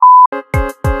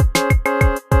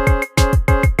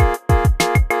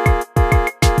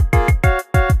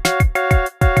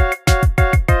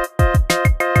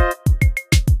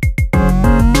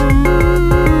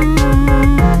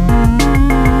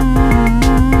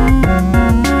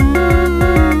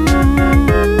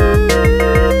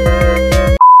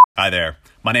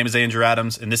My name is Andrew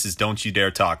Adams, and this is Don't You Dare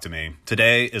Talk to Me.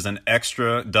 Today is an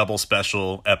extra double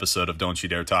special episode of Don't You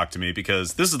Dare Talk to Me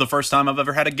because this is the first time I've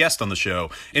ever had a guest on the show.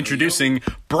 Introducing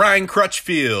Bryan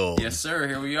Crutchfield. Yes, sir.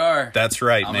 Here we are. That's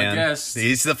right, I'm man. a guest.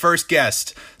 He's the first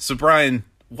guest. So, Bryan,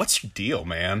 what's your deal,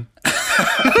 man?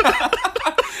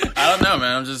 I don't know,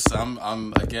 man.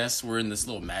 I'm I guess we're in this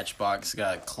little matchbox,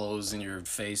 got clothes in your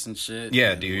face and shit.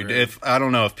 Yeah, and dude. I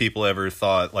don't know if people ever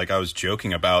thought like I was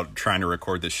joking about trying to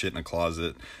record this shit in a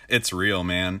closet. It's real,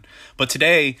 man. But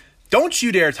today, don't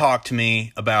you dare talk to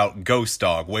me about Ghost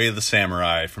Dog, Way of the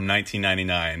Samurai from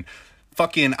 1999.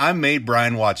 Fucking, I made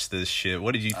Bryan watch this shit.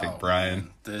 What did you think,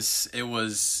 Bryan? Man.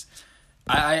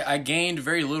 I gained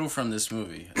very little from this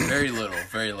movie. Very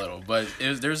little. But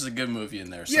there's a good movie in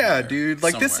there somewhere. Yeah, dude.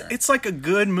 Like somewhere. It's like a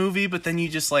good movie, but then you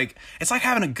just like, it's like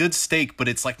having a good steak, but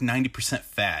it's like 90%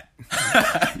 fat.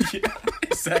 Yeah,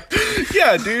 exactly.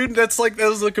 Yeah, dude. That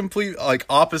was the complete like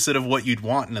opposite of what you'd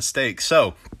want in a steak.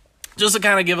 So, just to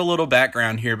kind of give a little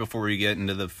background here before we get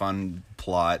into the fun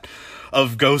plot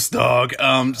of Ghost Dog.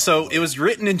 So it was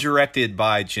written and directed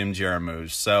by Jim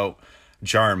Jarmusch. So,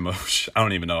 Jarmusch. I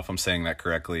don't even know if I'm saying that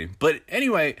correctly. But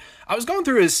anyway, I was going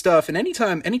through his stuff, and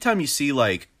anytime you see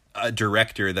like a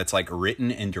director that's like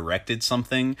written and directed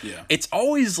something, it's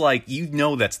always like, you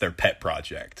know, that's their pet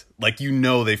project. Like, you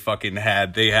know, they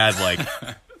had like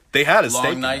they had a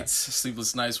long nights,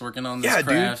 sleepless nights working on this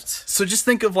craft. Dude. So just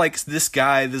think of like this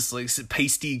guy, this like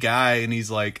pasty guy, and he's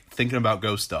like thinking about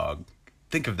Ghost Dog.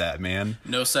 Think of that, man.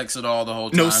 No sex at all the whole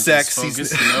time. No sex.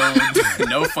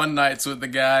 No fun nights with the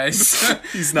guys.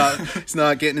 He's not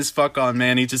getting his fuck on,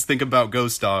 man. He just think about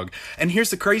Ghost Dog. And here's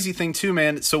the crazy thing too,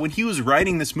 man. So when he was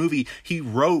writing this movie, he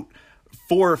wrote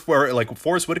for like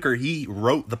Forest Whitaker, he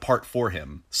wrote the part for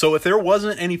him. So if there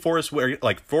wasn't any Forest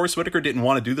Whitaker didn't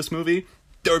want to do this movie,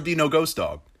 there would be no Ghost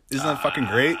Dog. Isn't that fucking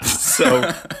great?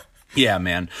 So yeah,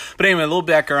 man. But anyway, a little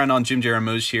background on Jim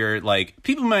Jarmusch here. Like,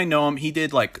 people might know him. He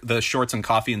did, like, the shorts on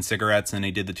Coffee and Cigarettes, and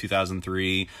he did the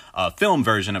 2003 film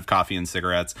version of Coffee and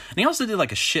Cigarettes. And he also did,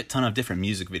 like, a shit ton of different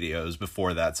music videos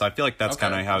before that. So I feel like that's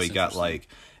kind of how he got, like...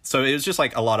 So it was just,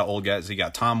 like, a lot of old guys. You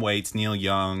got Tom Waits, Neil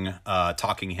Young,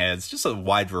 Talking Heads, just a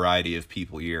wide variety of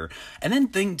people here. And then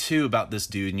thing, too, about this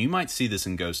dude, and you might see this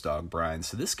in Ghost Dog, Bryan.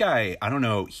 So this guy, I don't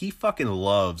know, he fucking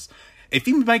loves... If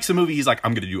he makes a movie, he's like,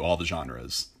 I'm going to do all the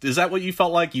genres. Is that what you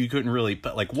felt like? You couldn't really...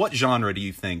 Like, what genre do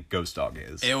you think Ghost Dog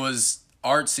is? It was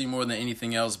artsy more than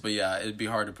anything else, but yeah, it'd be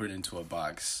hard to put it into a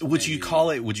box. Would you call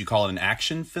it an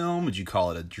action film? Would you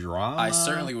call it a drama? I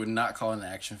certainly would not call it an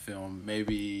action film.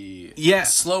 Maybe... Yeah.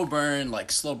 Slow burn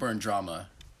drama.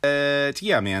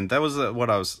 Yeah, man. That was what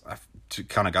I was...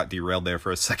 kind of got derailed there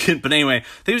for a second, but anyway,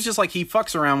 it was just like he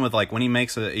fucks around with like when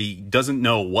he doesn't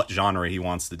know what genre he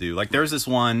wants to do. Like there's this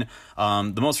one,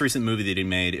 the most recent movie that he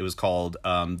made, it was called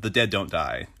The Dead Don't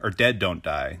Die, or Dead Don't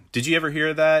Die. Did you ever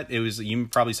hear that? You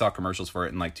probably saw commercials for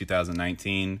it in like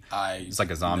 2019. It's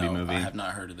like a zombie movie. I have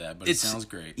not heard of that, but it sounds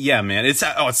great. Yeah, man. It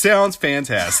sounds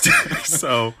fantastic.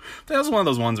 So that was one of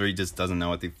those ones where he just doesn't know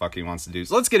what the fuck he wants to do.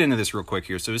 So let's get into this real quick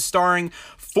here. So it's starring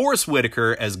Forest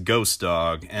Whitaker as Ghost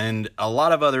Dog and a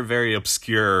lot of other very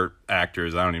obscure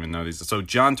actors. I don't even know these. So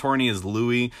John Torney is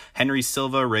Louis, Henry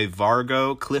Silva, Ray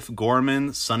Vargo, Cliff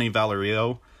Gorman, Sonny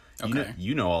Valerio. Okay.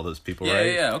 You know all those people,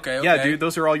 right? Yeah, okay. Yeah, dude,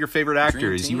 those are all your favorite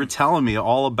actors. You were telling me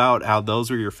all about how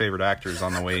those were your favorite actors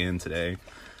on the way in today.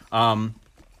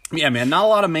 Yeah, man, not a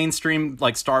lot of mainstream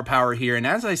like star power here. And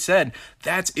as I said,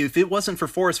 if it wasn't for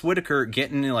Forest Whitaker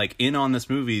getting like in on this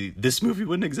movie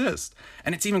wouldn't exist.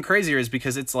 And it's even crazier is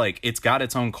because it's like it's got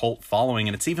its own cult following,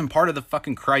 and it's even part of the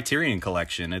fucking Criterion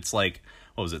collection. It's like,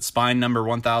 what was it? Spine number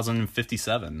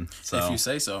 1057. So if you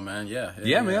say so, man.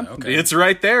 Yeah, man. Okay. It's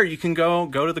right there. You can go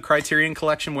to the Criterion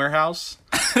Collection warehouse.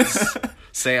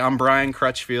 Say I'm Bryan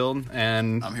Crutchfield,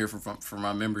 and I'm here for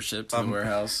my membership to the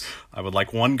warehouse. I would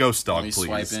like one Ghost Dog, please.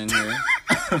 Let me swipe in here.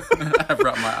 I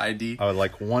brought my ID. I would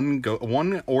like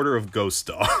one order of Ghost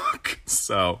Dog.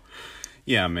 So,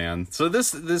 yeah, man. So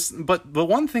but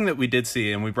one thing that we did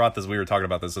see, and we were talking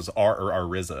about this, is our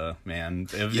RZA, man.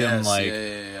 Yes,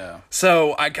 yeah.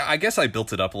 So I guess I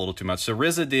built it up a little too much. So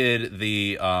RZA did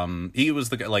he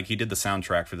did the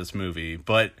soundtrack for this movie,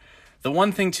 but. The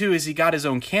one thing, too, is he got his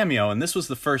own cameo, and this was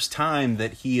the first time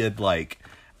that he had, like,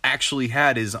 actually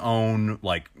had his own,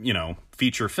 like, you know,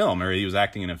 feature film, or he was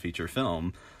acting in a feature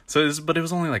film. So, but it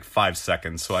was only like 5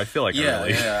 seconds, so I feel like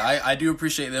I do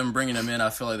appreciate them bringing him in. I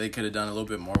feel like they could have done a little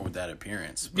bit more with that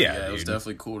appearance. But yeah, it was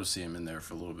definitely cool to see him in there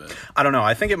for a little bit. I don't know.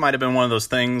 I think it might have been one of those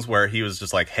things where he was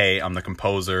just like, "Hey, I'm the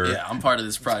composer. Yeah, I'm part of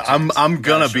this project. I'm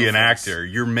gonna be an actor.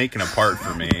 You're making a part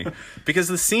for me." Because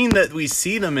the scene that we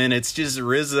see them in, it's just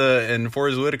RZA and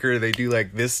Forrest Whitaker. They do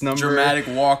like this number, dramatic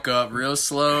walk up, real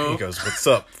slow. He goes, "What's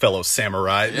up, fellow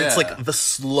samurai?" Yeah. It's like the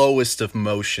slowest of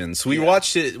motion. So we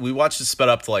watched it. We watched it sped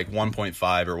up to like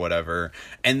 1.5 or whatever,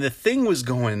 and the thing was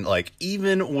going like,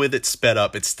 even with it sped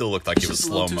up, it still looked like it was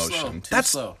slow motion. That's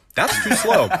slow. That's too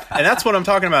slow. And that's what I'm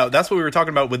talking about. That's what we were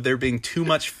talking about with there being too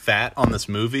much fat on this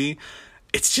movie.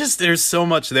 It's just, there's so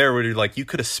much there where you're like, you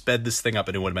could have sped this thing up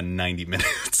and it would have been 90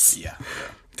 minutes. Yeah.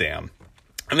 Damn.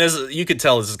 And you could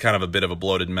tell this is kind of a bit of a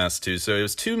bloated mess too. So it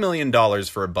was $2 million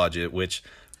for a budget, which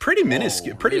pretty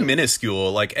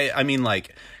minuscule. Like, I mean,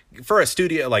 like, for a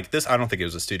studio like this, I don't think it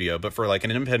was a studio, but for like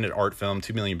an independent art film,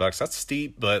 $2 million, that's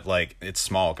steep, but like it's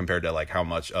small compared to like how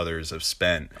much others have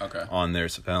spent on their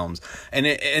films.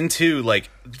 And two, like,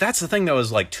 that's the thing though,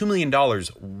 is like $2 million.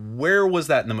 Where was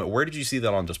that where did you see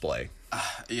that on display?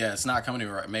 Yeah, it's not coming to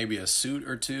right. Maybe a suit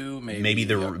or two. Maybe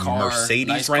the a car, Mercedes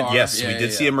nice rent. Car. Yes, we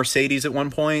did see a Mercedes at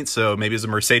one point, so maybe it was a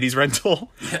Mercedes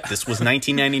rental. Yeah. This was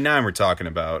 1999 we're talking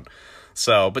about.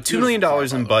 So, but $2 million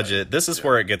in budget. This is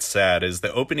where it gets sad. Is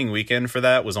the opening weekend for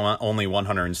that was only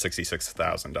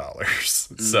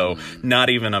 $166,000. So not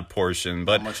even a portion.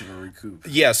 But not much of a recoup.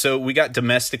 Yeah. So we got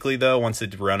domestically though. Once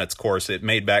it ran its course, it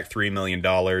made back $3 million.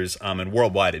 And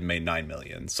worldwide, it made $9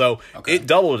 million. So it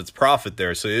doubled its profit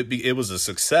there. So it was a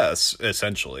success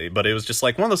essentially. But it was just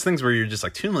like one of those things where you're just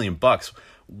like $2 million.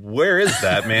 Where is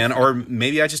that, man? Or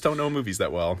maybe I just don't know movies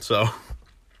that well. So.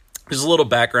 There's a little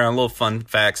background, little fun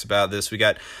facts about this. We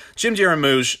got Jim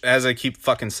Jarmusch, as I keep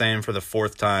fucking saying for the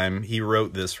 4th time, he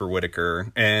wrote this for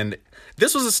Whitaker. And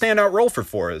this was a standout role for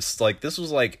Forrest. Like, this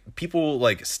was like, people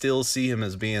like still see him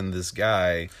as being this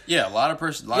guy. Yeah, a lot of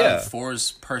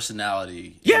Forrest's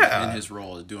personality in his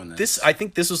role of doing this. I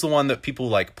think this was the one that people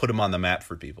like put him on the map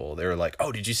for people. They were like,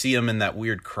 oh, did you see him in that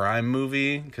weird crime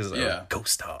movie? Because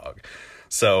Ghost Dog.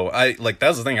 So that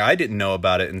was the thing. I didn't know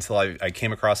about it until I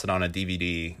came across it on a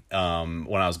DVD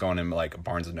when I was going in like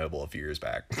Barnes and Noble a few years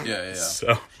back. Yeah.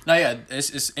 So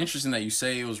it's interesting that you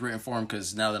say it was written for him,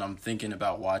 because now that I'm thinking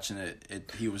about watching it,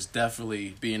 he was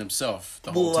definitely being himself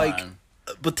the whole time.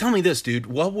 But tell me this, dude.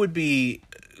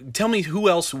 Tell me who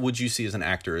else would you see as an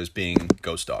actor as being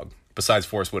Ghost Dog? Besides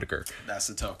Forrest Whitaker? That's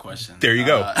a tough question. There you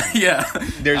go.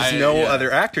 There's no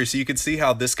other actor, so you could see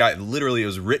how this guy literally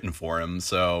was written for him.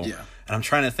 So, and I'm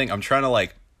trying to think. I'm trying to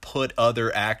like put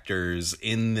other actors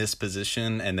in this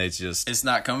position, and it's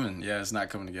not coming. Yeah, it's not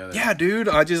coming together. Yeah, dude.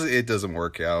 It doesn't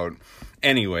work out.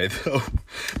 Anyway, though,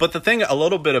 but the thing a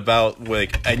little bit about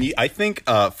I think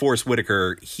Forrest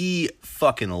Whitaker, he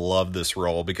fucking loved this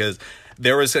role because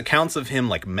there was accounts of him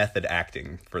like method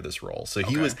acting for this role. So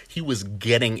he was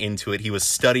getting into it. He was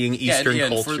studying Eastern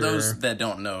culture. For those that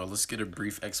don't know, let's get a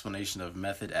brief explanation of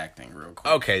method acting real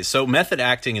quick. Okay, so method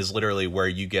acting is literally where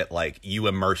you get like, you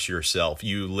immerse yourself.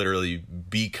 You literally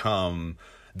become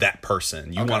that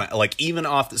person. You want to like, even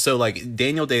off so like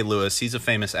Daniel Day-Lewis, he's a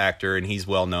famous actor and he's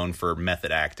well known for method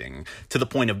acting to the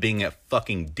point of being a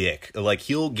fucking dick. Like,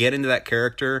 he'll get into that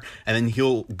character and then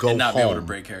he'll go and not home. Be able to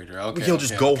break character. He'll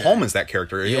just go home as that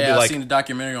character. He'll be I've like, seen a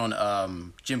documentary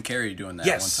on Jim Carrey doing that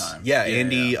one time.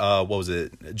 Andy, what was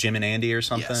it, Jim and Andy or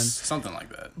something? Yes, something like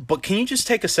that. But can you just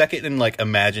take a second and like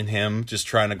imagine him just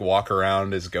trying to walk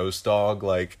around as Ghost Dog,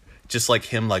 like just like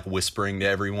him like whispering to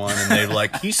everyone, and they're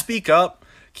like, "Can you speak up?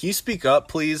 Can you speak up,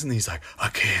 please?" And he's like, "I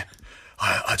can't.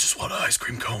 I just want an ice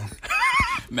cream cone."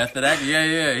 Method act,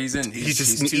 yeah. He's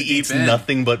he eats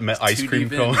nothing but ice cream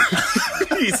cones.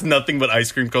 He eats nothing but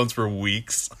ice cream cones for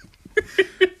weeks.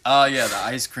 Oh, yeah, the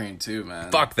ice cream too,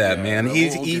 man. Fuck that, man. He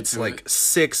eats like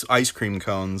 6 ice cream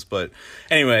cones. But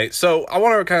anyway, so I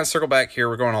want to kind of circle back here.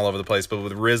 We're going all over the place, but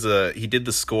with RZA, he did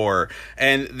the score.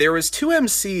 And there was 2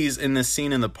 MCs in this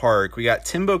scene in the park. We got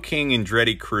Timbo King and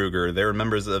Dreddy Kruger. They were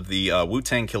members of the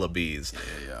Wu-Tang Killer Bees.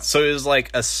 Yeah. So it was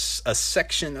like a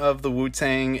section of the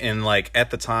Wu-Tang, and like at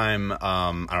the time,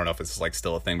 I don't know if it's like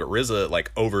still a thing, but RZA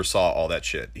like oversaw all that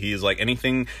shit. He's like,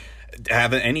 anything...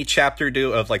 have any chapter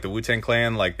do of like the Wu-Tang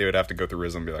Clan, like they would have to go through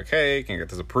RZA and be like, "Hey, can I get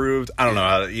this approved?" I don't know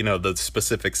how, the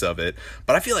specifics of it,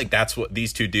 but I feel like that's what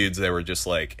these 2 dudes, they were just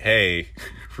like, "Hey,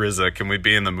 RZA, can we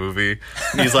be in the movie?"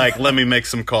 And he's like, "Let me make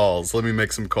some calls.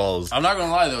 I'm not gonna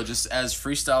lie though, just as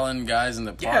freestyling guys in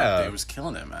the park, they was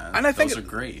killing it, man. And I think those are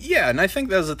great. Yeah, and I think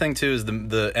that's the thing too, is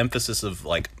the emphasis of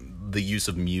like the use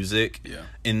of music Yeah.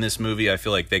 in this movie. I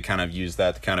feel like they kind of use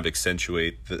that to kind of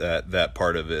accentuate that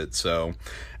part of it. So,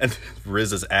 and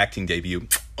RZA's acting debut,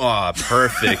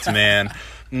 perfect, man.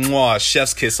 Mwah,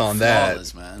 chef's kiss on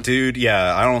Flawless, that, man. dude.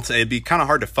 Yeah, I don't. It'd be kind of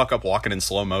hard to fuck up walking in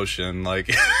slow motion,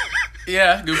 like.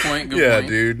 Yeah, good point. Good Yeah, point.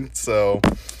 dude. So,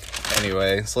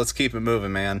 anyway, so let's keep it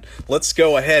moving, man. Let's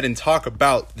go ahead and talk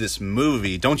about this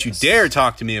movie. Don't you dare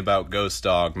talk to me about Ghost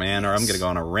Dog, man, or I'm going to go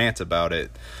on a rant about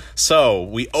it. So,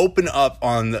 we open up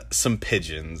on some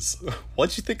pigeons.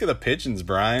 What'd you think of the pigeons,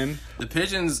 Brian? The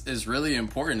pigeons is really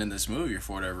important in this movie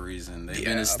for whatever reason. They've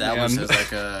been Yeah, established man. as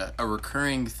like a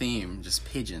recurring theme, just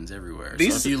pigeons everywhere.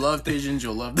 These- So if you love pigeons,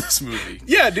 you'll love this movie.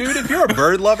 Yeah, dude, if you're a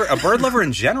bird lover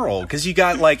in general, because you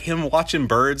got like him watching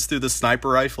birds through the sniper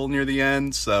rifle near the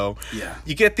end, so Yeah.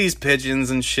 you get these pigeons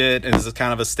and shit, and it's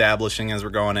kind of establishing as we're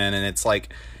going in, and it's like,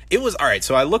 it was, alright,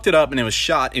 so I looked it up, and it was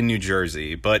shot in New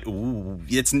Jersey, but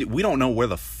we don't know where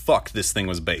the fuck this thing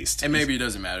was based. And maybe it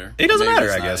doesn't matter. It doesn't Maybe matter,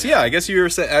 it's I not, guess. Yeah, I guess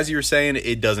as you were saying,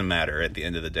 it doesn't matter at the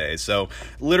end of the day. So,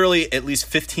 literally, at least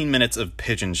 15 minutes of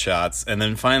pigeon shots, and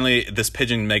then finally, this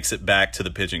pigeon makes it back to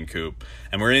the pigeon coop,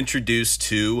 and we're introduced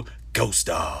to Ghost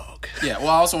Dog. Yeah, well,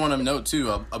 I also want to note, too,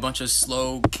 a bunch of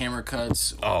slow camera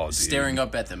cuts Oh, dude. staring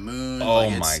up at the moon. Oh,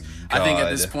 Like, my I think at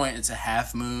God. this point, it's a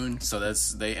half moon, so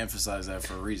they emphasize that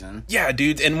for a reason. Yeah,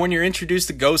 dude, and when you're introduced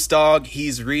to Ghost Dog,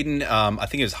 he's reading, I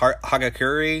think it was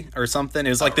Hagakure or something. It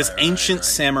was like this ancient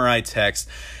samurai text.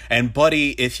 And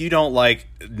buddy, if you don't like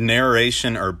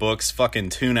narration or books, fucking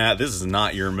tune out. This is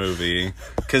not your movie.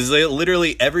 Because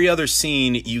literally every other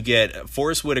scene, you get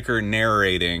Forrest Whitaker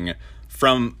narrating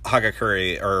from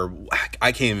Hagakure, or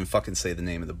I can't even fucking say the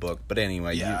name of the book, but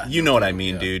anyway, Yeah, you know what I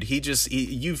mean, yeah. dude.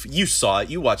 You saw it,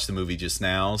 you watched the movie just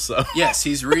now, so Yes,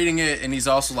 he's reading it, and he's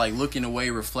also like looking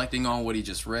away, reflecting on what he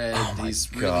just read. Oh my He's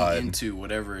God. really into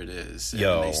whatever it is. And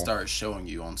Yo. they start showing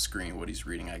you on screen what he's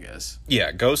reading, I guess.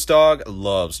 yeah, Ghost Dog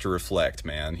loves to reflect,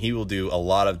 man. He will do a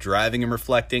lot of driving and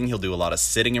reflecting. He'll do a lot of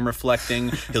sitting and reflecting.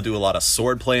 He'll do a lot of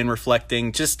sword play and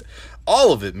reflecting. Just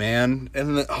all of it, man.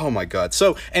 And oh my God.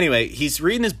 So anyway, he's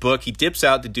reading his book. He dips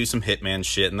out to do some hitman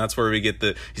shit, and that's where we get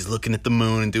he's looking at the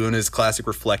moon and doing his classic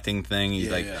reflecting thing. He's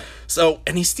Yeah. so,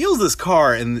 and he steals this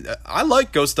car, and I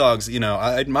like Ghost Dog's,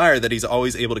 I admire that he's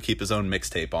always able to keep his own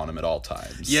mixtape on him at all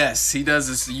times. Yes, he does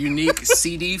this unique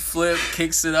CD flip,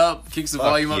 kicks it up, kicks the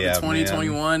volume up yeah, to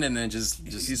 2021, and then just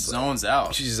zones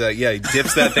out. She's yeah, he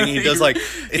dips that thing. He does it's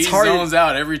he hard. zones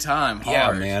out every time. Yeah,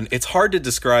 Hard. man. It's hard to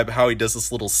describe how he does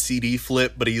this little CD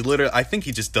flip, but I think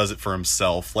he just does it for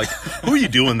himself. Like, who are you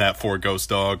doing that for, Ghost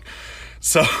Dog?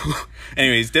 So,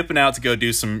 anyway, he's dipping out to go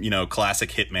do some, classic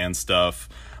Hitman stuff.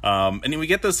 And then we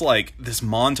get this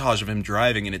montage of him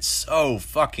driving, and it's so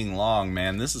fucking long,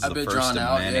 man. This is A the bit first drawn of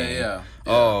out. many. Yeah.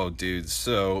 Oh, dude,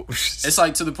 so It's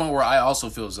like to the point where I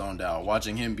also feel zoned out,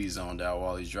 watching him be zoned out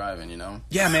while he's driving,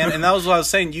 yeah, man, and that was what I was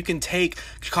saying. You can take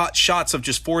shots of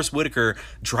just Forrest Whitaker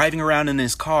driving around in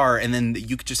his car, and then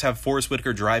you could just have Forrest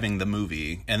Whitaker driving the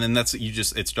movie, and then it's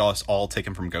just all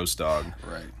taken from Ghost Dog.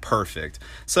 Right. Perfect.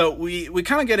 So we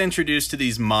kind of get introduced to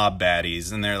these mob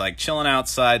baddies, and they're like chilling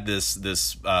outside this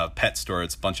pet store.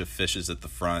 It's a bunch of fishes at the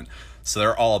front, so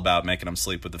they're all about making them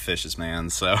sleep with the fishes, man.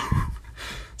 So.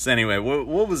 So anyway, what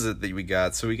was it that we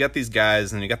got? So we got these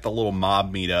guys, and we got the little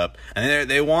mob meetup, and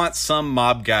they want some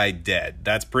mob guy dead.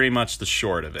 That's pretty much the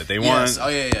short of it. They want. Yes. Oh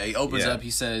yeah. He opens Yeah. up. He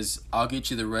says, "I'll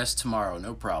get you the rest tomorrow,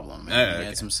 no problem." And Okay. he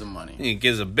gets him some money. He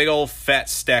gives a big old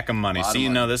fat stack of money, Lot so of you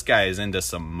money. know this guy is into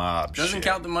some mob Doesn't shit.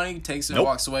 count the money. Takes it, Nope.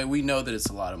 walks away. We know that it's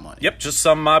a lot of money. Yep, just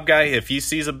some mob guy. If he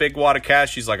sees a big wad of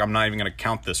cash, he's like, I'm not even going to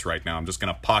count this right now. I'm just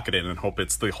going to pocket it and hope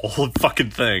it's the whole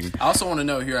fucking thing. I also want to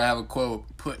note here. I have a quote.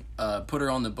 Put her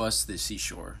on the bus to the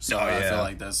seashore. So Oh, I yeah. feel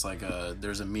like that's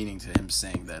there's a meaning to him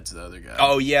saying that to the other guy.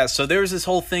 Oh, yeah, so there's this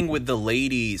whole thing with the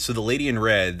lady. So the lady in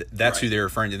red, that's who Right. they're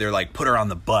referring to. They're like, put her on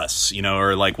the bus,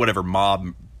 or like whatever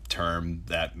mob term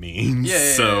that means.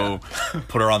 Yeah, So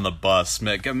put her on the bus.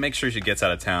 Make sure she gets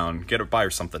out of town. Buy her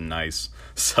something nice.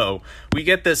 So we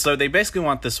get this. So they basically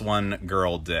want this one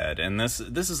girl dead. And this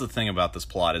is the thing about this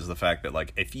plot, is the fact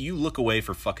that if you look away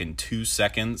for fucking 2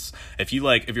 seconds, if you're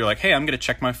like, hey, I'm gonna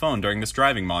check my phone during this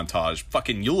driving montage,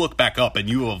 fucking you'll look back up and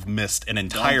you will have missed an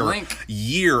entire blink.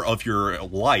 year of your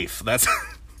life. That's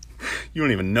You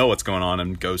don't even know what's going on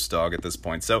in Ghost Dog at this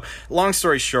point. So, long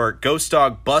story short, Ghost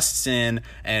Dog busts in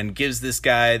and gives this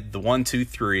guy the 1, 2,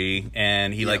 3,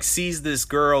 and he like sees this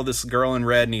girl in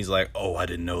red, and he's like, "Oh, I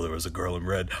didn't know there was a girl in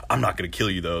red. I'm not gonna kill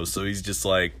you though." So he's just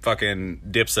like fucking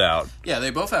dips out. Yeah, they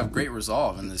both have great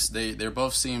resolve in this. They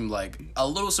both seem like a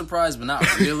little surprised, but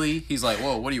not really. He's like,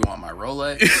 "Whoa, what do you want, my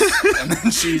Rolex?" And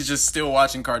then she's just still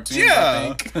watching cartoons.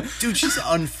 Yeah, I think. Dude, she's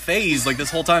unfazed. Like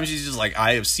this whole time, she's just like,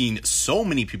 "I have seen so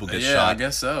many people get shot. I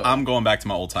guess so. I'm going back to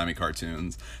my old timey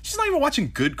cartoons." She's not even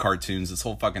watching good cartoons this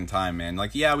whole fucking time, man.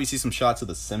 Like, yeah, we see some shots of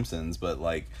The Simpsons, but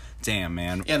like, damn,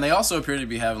 man. Yeah, and they also appear to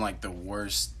be having like the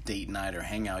worst date night or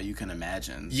hangout you can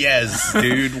imagine. Yes,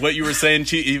 dude. What you were saying?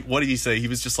 What did he say? He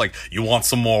was just like, "You want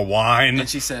some more wine?" And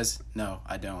she says, "No,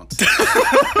 I don't."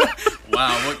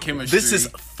 Wow, what chemistry! This is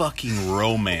fucking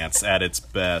romance at its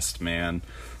best, man.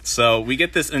 So we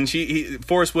get this, and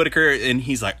Forrest Whitaker, and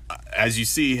he's like, as you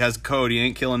see, he has a code. He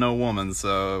ain't killing no woman,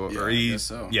 so I guess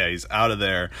so. Yeah, he's out of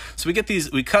there. So we get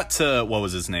these. We cut to what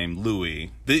was his name,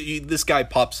 Louis. This guy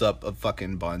pops up a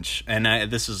fucking bunch, and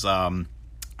this is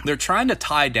they're trying to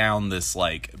tie down this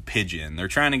like pigeon. They're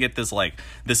trying to get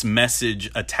this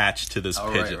message attached to this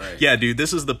pigeon. Right. Yeah, dude,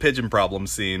 this is the pigeon problem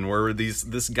scene where this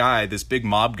big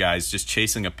mob guy is just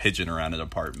chasing a pigeon around an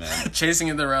apartment. Chasing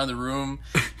it around the room.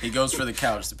 He goes for the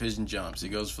couch, the pigeon jumps. He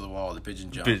goes for the wall, the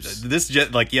pigeon jumps. This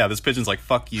pigeon's like,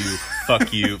 "Fuck you,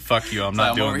 fuck you, fuck you. I'm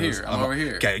not doing this. I'm over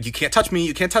here. Okay, you can't touch me.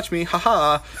 You can't touch me.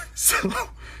 Haha." So,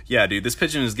 yeah, dude, this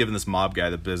pigeon is giving this mob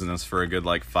guy the business for a good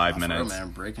like 5 minutes.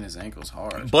 Man, breaking his ankles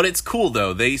hard. But it's cool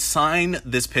though. They sign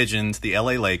this pigeon to the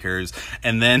LA Lakers,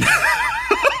 and then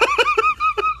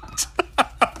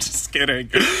I'm just kidding.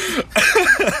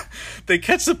 They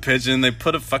catch the pigeon, they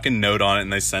put a fucking note on it,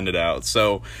 and they send it out.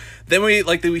 So then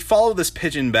we follow this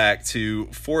pigeon back to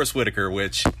Forrest Whitaker,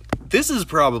 which this is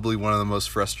probably one of the most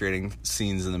frustrating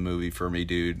scenes in the movie for me,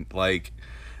 dude. Like,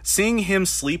 seeing him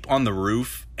sleep on the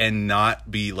roof and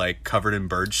not be like covered in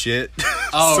bird shit.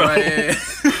 Oh, so, right.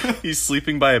 Yeah. He's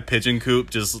sleeping by a pigeon coop,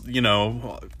 just,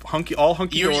 hunky dory.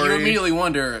 You immediately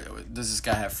wonder, does this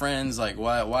guy have friends? Like,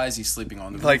 why is he sleeping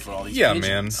on the roof with all these pigeons?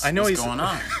 Man. I know What's going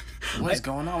on? What is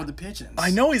going on with the pigeons?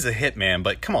 I know he's a hitman,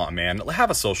 but come on, man.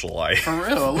 Have a social life. For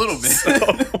real, a little bit.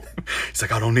 He's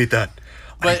like, "I don't need that."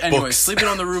 But anyway, sleeping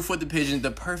on the roof with the pigeon,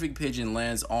 the perfect pigeon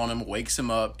lands on him, wakes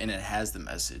him up, and it has the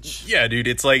message. Yeah, dude,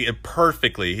 it's like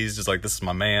perfectly. He's just like, "This is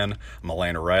my man. I'm gonna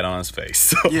land it right on his face."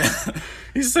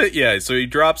 So, yeah. So he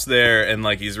drops there, and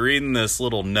like he's reading this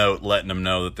little note, letting him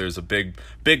know that there's a big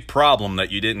problem,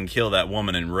 that you didn't kill that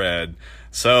woman in red.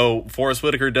 So Forrest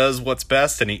Whitaker does what's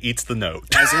best, and he eats the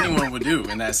note. As anyone would do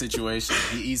in that situation.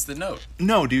 He eats the note.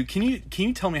 No, dude, can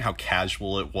you tell me how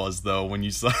casual it was though when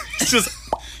you saw he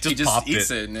just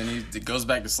eats it and then he goes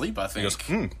back to sleep, I think.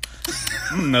 He goes,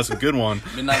 that's a good one.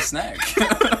 Midnight snack.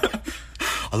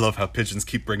 I love how pigeons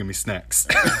keep bringing me snacks.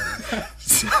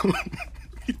 So,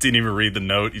 he didn't even read the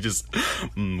note. He just,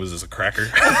 was this a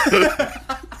cracker?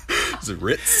 Is it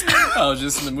Ritz? I was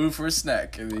just in the mood for a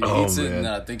snack. And he eats it, and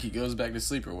I think he goes back to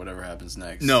sleep or whatever happens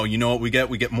next. No, you know what we get?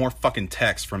 We get more fucking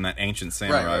text from that Ancient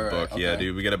Samurai book. Okay. Yeah,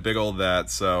 dude, we get a big old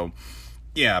that. So,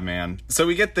 yeah, man. So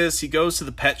we get this. He goes to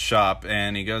the pet shop,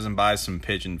 and he goes and buys some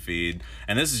pigeon feed.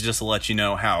 And this is just to let you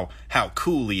know how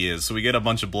cool he is. So we get a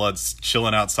bunch of bloods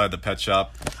chilling outside the pet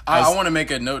shop. I want to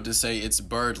make a note to say it's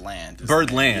Birdland.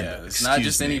 Birdland. Yeah, it's not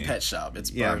just any pet shop.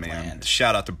 It's Birdland. Man.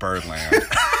 Shout out to Birdland.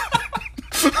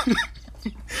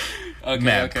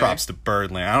 Okay. Props to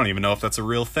Birdland. I don't even know if that's a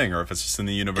real thing or if it's just in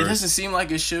the universe. It doesn't seem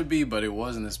like it should be, but it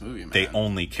was in this movie, man. They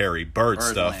only carry bird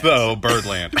stuff. Oh,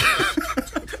 Birdland.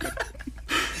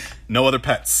 No other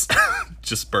pets.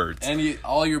 Just birds. And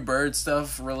all your bird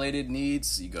stuff related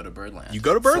needs, you go to Birdland. You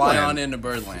go to Birdland. Fly on into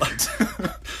Birdland.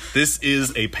 This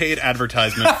is a paid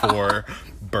advertisement for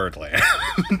Birdland.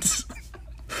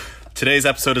 Today's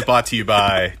episode is brought to you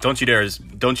by Don't You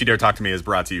Dare Talk to Me is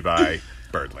brought to you by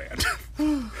Birdland.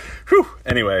 Whew.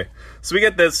 Anyway, so we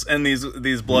get this, and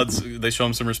these bloods, they show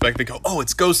him some respect. They go, "Oh,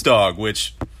 it's Ghost Dog,"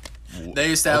 which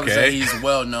they establish that he's a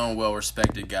well-known,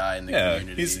 well-respected guy in the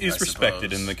community. He's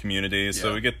respected in the community,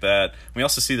 so we get that. We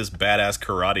also see this badass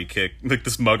karate kick, like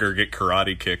this mugger get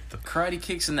karate kicked. Karate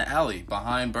kicks in the alley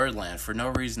behind Birdland for no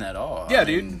reason at all. Yeah,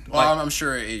 dude. Well, I'm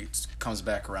sure it comes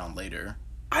back around later.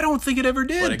 I don't think it ever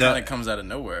did. But it kind of comes out of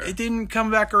nowhere. It didn't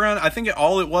come back around. I think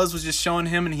all it was just showing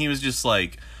him, and he was just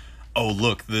like, "Oh,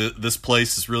 look, this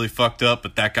place is really fucked up,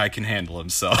 but that guy can handle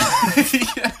himself."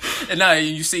 Yeah. And now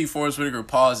you see Forrest Whitaker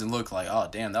pause and look like, oh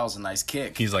damn, that was a nice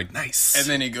kick. He's like, nice. And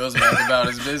then he goes back about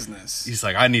his business. He's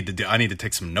like, I need to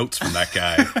take some notes from that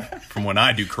guy from when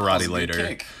I do karate later.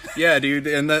 Kick. Yeah, dude.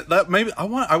 And that maybe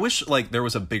I wish like there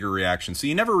was a bigger reaction. So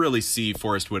you never really see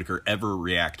Forrest Whitaker ever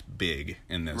react big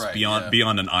in this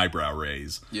beyond an eyebrow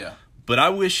raise. Yeah. But I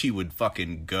wish he would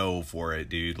fucking go for it,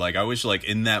 dude. Like, I wish, like,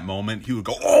 in that moment, he would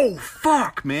go, oh,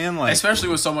 fuck, man. Like, especially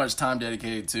with so much time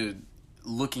dedicated to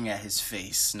looking at his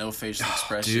face. No facial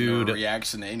expression or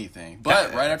reaction to anything.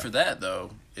 But right after that,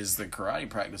 though, is the karate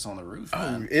practice on the roof,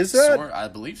 man. Is that? I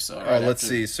believe so. Right let's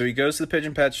see. So he goes to the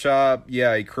pigeon pet shop.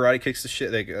 Yeah, he karate kicks the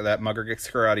shit. That mugger gets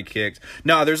karate kicked.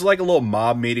 No, there's like a little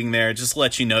mob meeting there. Just to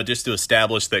let you know, just to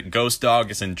establish that Ghost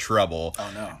Dog is in trouble.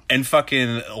 Oh, no. And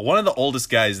fucking one of the oldest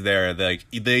guys there, like,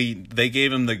 they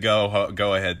gave him the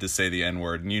go ahead to say the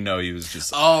N-word. And you know he was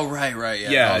just... Oh, right.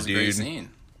 Yeah, that was dude. A great scene.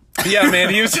 Yeah,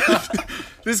 man, he was...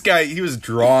 This guy, he was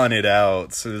drawing it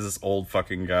out. So this old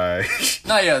fucking guy.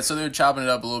 So they're chopping it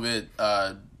up a little bit.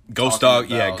 Ghost Dog,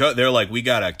 they're like, we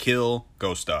gotta kill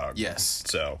Ghost Dog. Yes.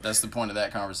 So that's the point of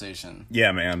that conversation.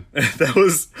 Yeah, man.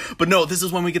 But no, this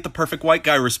is when we get the perfect white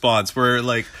guy response where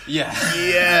like, yeah.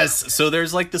 Yes. So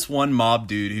there's like this one mob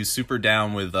dude who's super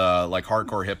down with like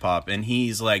hardcore hip hop, and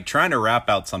he's like trying to rap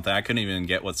out something. I couldn't even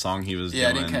get what song he was doing.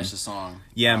 I didn't catch the song.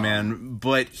 Yeah, man.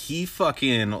 But he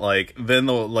fucking like, then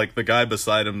the guy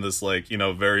beside him, this like, you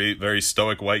know, very, very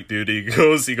stoic white dude, he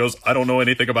goes, I don't know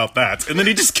anything about that. And then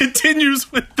he just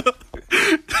continues with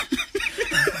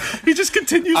he just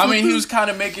continues. I mean, he was kind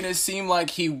of making it seem like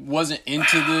he wasn't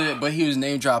into but he was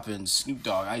name dropping Snoop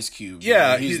Dogg, Ice Cube.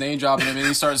 Yeah, he's name dropping him, and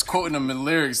he starts quoting him in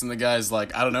lyrics, and the guy's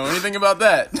like, I don't know anything about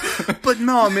that. But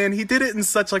no, man, he did it in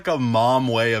such like a mom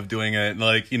way of doing it.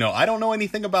 Like, you know, I don't know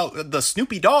anything about the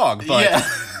Snoopy dog, but yeah.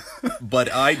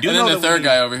 But I do know. And then the third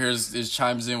guy over here is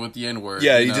chimes in with the N-word.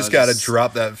 Yeah, you just gotta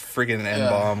drop that freaking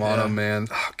N-bomb on him, man.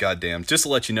 Oh, goddamn. Just to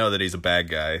let you know that he's a bad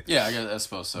guy. Yeah, I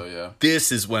suppose so, yeah.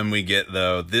 This is when we get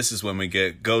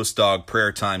Ghost Dog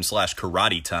prayer time /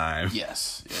 karate time.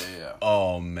 Yes. Yeah.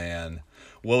 Oh, man.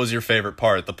 What was your favorite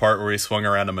part? The part where he swung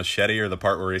around a machete or the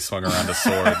part where he swung around a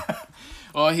sword?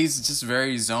 Well, he's just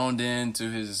very zoned in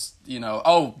to his, you know...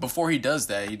 Oh, before he does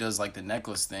that, he does, like, the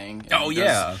necklace thing. Oh,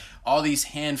 yeah. All these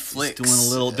hand flicks.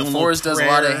 Forrest does a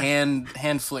lot of hand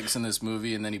flicks in this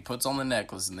movie, and then he puts on the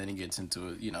necklace, and then he gets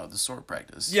into, you know, the sword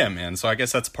practice. Yeah, man. So I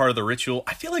guess that's part of the ritual.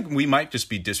 I feel like we might just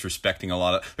be disrespecting a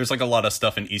lot of... There's, like, a lot of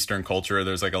stuff in Eastern culture.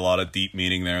 There's, like, a lot of deep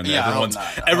meaning there. And yeah, everyone's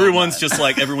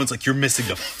like, you're missing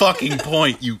the fucking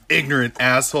point, you ignorant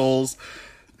assholes.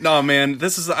 No, man,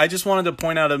 I just wanted to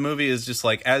point out a movie is just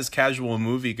like, as casual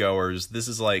moviegoers, this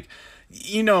is like,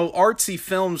 you know, artsy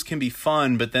films can be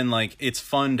fun, but then like, it's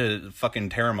fun to fucking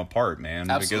tear them apart,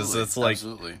 man. Absolutely. Because it's like,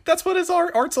 that's what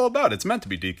art's all about. It's meant to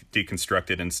be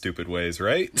deconstructed in stupid ways,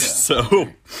 right? Yeah, so,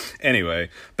 anyway,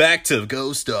 back to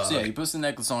Ghost Dog. So yeah, he puts the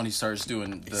necklace on, he starts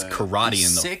doing the karate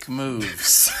sick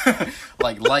moves.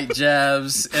 Like light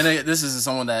jabs. And this is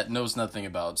someone that knows nothing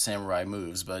about samurai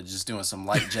moves, but just doing some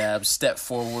light jabs, step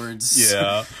forwards.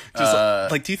 Yeah.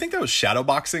 Just like, do you think that was shadow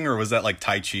boxing or was that like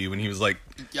Tai Chi when he was like...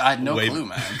 I had no clue,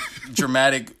 man.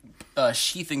 Dramatic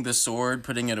sheathing the sword,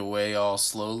 putting it away all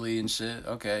slowly and shit.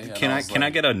 Okay. And can I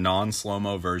get a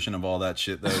non-slow-mo version of all that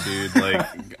shit though, dude?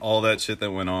 Like all that shit that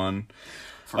went on.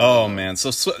 Man. So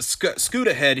scoot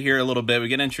ahead here a little bit. We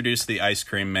get introduced to the ice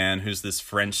cream man, who's this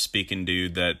French-speaking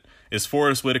dude that is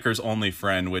Forrest Whitaker's only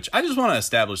friend, which I just want to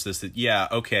establish this, that, yeah,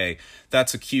 okay,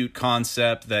 that's a cute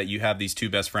concept that you have these two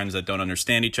best friends that don't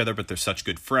understand each other, but they're such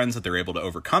good friends that they're able to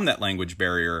overcome that language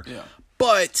barrier. Yeah.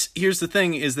 But here's the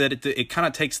thing is that it kind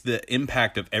of takes the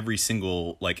impact of every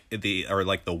single, the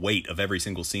weight of every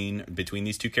single scene between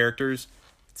these two characters.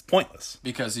 It's pointless.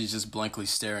 Because he's just blankly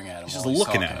staring at him. He's just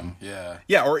looking at him. Yeah.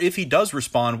 Yeah, or if he does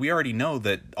respond, we already know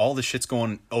that all the shit's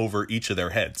going over each of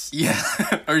their heads. Yeah.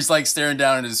 Or he's like staring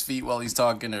down at his feet while he's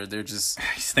talking, or they're just,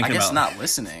 he's thinking not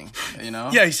listening, you know?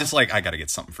 Yeah, he's just like, I gotta get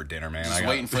something for dinner, man. Just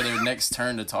waiting for their next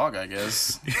turn to talk, I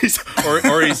guess.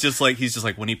 or he's just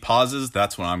like, when he pauses,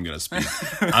 that's when I'm gonna speak.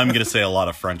 I'm gonna say a lot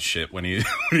of French shit when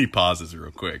he pauses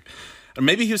real quick. Or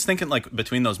maybe he was thinking, like,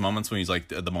 between those moments when he's, like,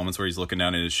 the moments where he's looking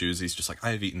down at his shoes, he's just like,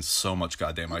 I have eaten so much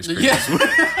goddamn ice cream. Yeah.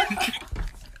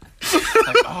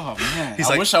 Like, oh, man.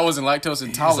 I wish I wasn't lactose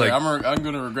intolerant. Like, I'm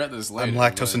going to regret this later. I'm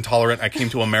lactose intolerant. I came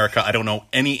to America. I don't know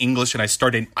any English, and I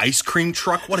started an ice cream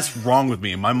truck. What is wrong with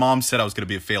me? And my mom said I was going to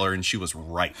be a failure, and she was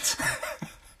right.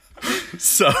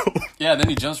 So yeah, then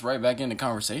he jumps right back into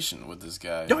conversation with this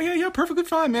guy. Oh yeah, perfectly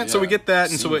fine, man. Yeah, so we get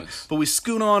that, and seamless. But we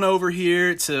scoot on over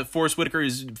here to Forrest Whitaker.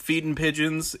 He's feeding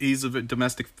pigeons. He's a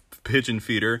domestic pigeon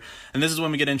feeder. And this is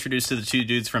when we get introduced to the two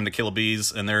dudes from the Killer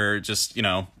Bees, and they're just,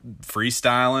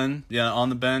 freestyling on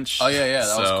the bench. Oh, yeah,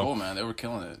 that was cool, man. They were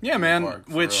killing it. Yeah, man,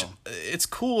 which, it's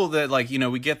cool that,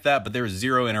 we get that, but there was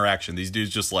zero interaction. These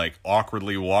dudes just,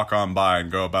 awkwardly walk on by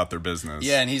and go about their business.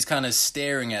 Yeah, and he's kind of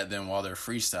staring at them while they're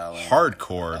freestyling.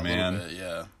 Hardcore, man. Bit,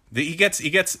 yeah. He gets,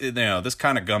 this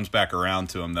kind of comes back around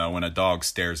to him, though, when a dog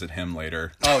stares at him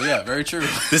later. Oh, yeah, very true.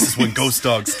 This is when Ghost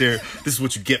Dog stare. This is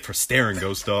what you get for staring,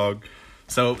 Ghost Dog.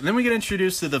 So then we get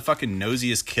introduced to the fucking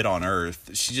nosiest kid on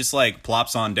earth. She just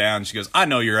plops on down. She goes, "I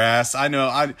know your ass. I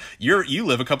know you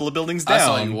live a couple of buildings down. I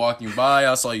saw you walking by.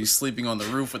 I saw you sleeping on the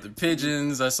roof with the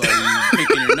pigeons. I saw you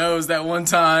picking your nose that one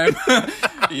time."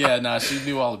 Yeah, nah, she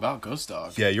knew all about Ghost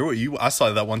Dog. Yeah, I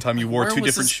saw that one time you wore two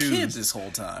different shoes. Where was this kid this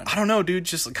whole time? I don't know, dude.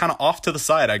 Just kind of off to the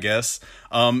side, I guess.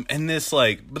 And this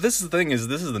but this is the thing is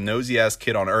this is the nosy ass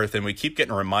kid on earth, and we keep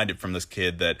getting reminded from this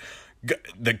kid that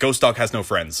Ghost Dog has no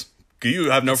friends.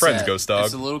 You have no friends, sad.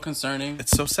 It's a little concerning.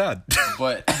 It's so sad.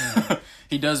 But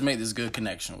he does make this good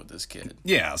connection with this kid.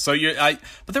 Yeah, so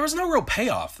but there was no real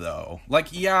payoff though.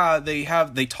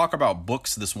 They talk about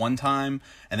books this one time,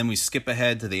 and then we skip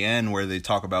ahead to the end where they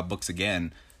talk about books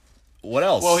again. What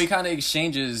else? Well, he kind of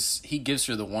he gives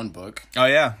her the one book. Oh,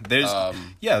 yeah. There's the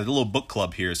little book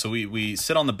club here. So we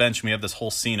sit on the bench and we have this whole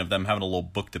scene of them having a little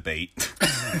book debate.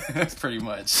 Pretty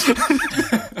much.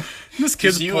 This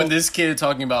kid's and this kid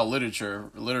talking about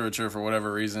literature for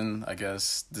whatever reason. I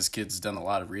guess this kid's done a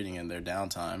lot of reading in their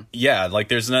downtime. Yeah,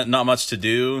 there's not much to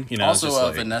do.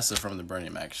 Also, Vanessa from the Bernie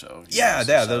Mac show. Yeah,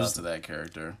 shout out to that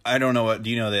character. I don't know do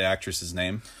you know the actress's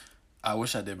name? I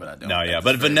wish I did, but I don't. No, yeah,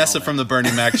 but Vanessa from the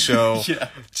Bernie Mac show. Yeah.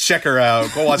 Check her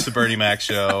out. Go watch the Bernie Mac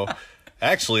show.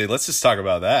 Actually, let's just talk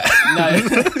about that.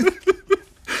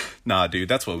 Nah, dude,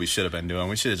 that's what we should have been doing.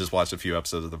 We should have just watched a few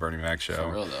episodes of the Bernie Mac show.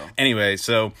 For real, though. Anyway,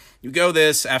 so you go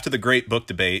after the great book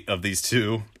debate of these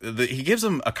two. He gives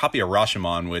them a copy of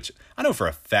Rashomon, which I know for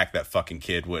a fact that fucking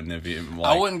kid wouldn't have even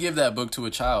I wouldn't give that book to a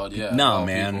child, yeah. No,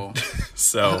 man.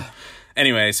 So...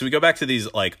 Anyway, so we go back to these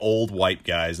old white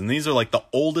guys, and these are the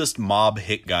oldest mob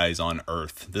hit guys on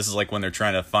Earth. This is when they're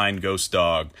trying to find Ghost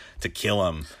Dog to kill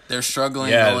him. They're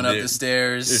struggling going up the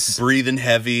stairs. They're breathing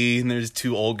heavy, and there's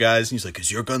two old guys, and he's like,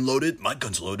 "Is your gun loaded? My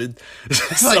gun's loaded."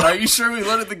 Are you sure we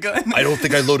loaded the gun? I don't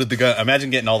think I loaded the gun.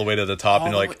 Imagine getting all the way to the top,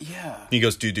 and you're like, yeah. He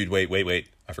goes, dude, wait.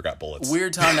 I forgot bullets.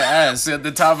 Weird time to ask at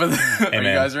the top of the... Hey, Are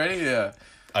you guys ready? Yeah.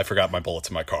 I forgot my bullets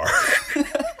in my car.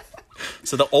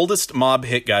 So the oldest mob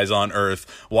hit guys on Earth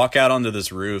walk out onto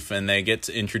this roof, and they get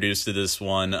introduced to this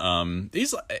one.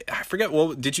 I forget.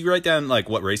 Well, did you write down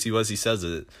what race he was? He says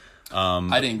it.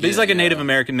 I didn't. He's a Native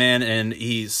American man, and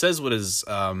he says what his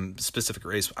specific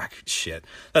race. Shit,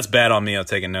 that's bad on me. I'm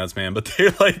taking notes, man. But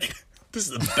they're this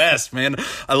is the best, man.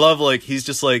 I love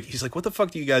he's like, "What the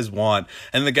fuck do you guys want?"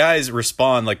 And the guys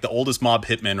respond, the oldest mob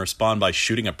hitmen respond by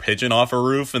shooting a pigeon off a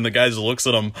roof, and the guys looks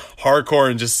at him hardcore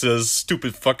and just says,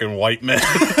 "Stupid fucking white man."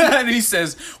 And he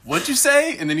says, "What'd you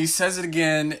say?" And then he says it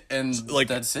again, and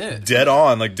that's it. Dead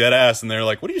on, dead ass. And they're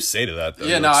like, "What do you say to that?" Though?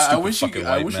 Yeah, I wish we could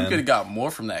have got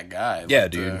more from that guy. Yeah,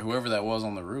 dude. Whoever that was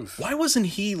on the roof. Why wasn't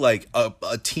he a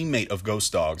teammate of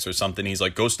Ghost Dog's or something? He's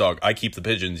like, "Ghost Dog, I keep the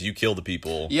pigeons, you kill the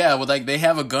people." Yeah, well, they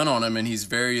have a gun on him, and he's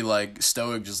very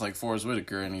stoic, just like Forrest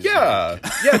Whitaker. And he's yeah,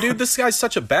 dude, this guy's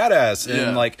such a badass.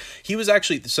 And he was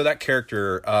actually that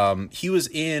character. He was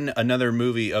in another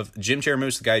movie of Jim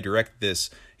Jarmusch, the guy who directed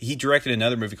this. He directed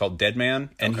another movie called Dead Man,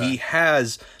 and he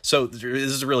has... So this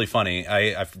is really funny.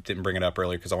 I didn't bring it up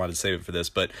earlier because I wanted to save it for this,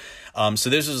 but so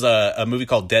this was a movie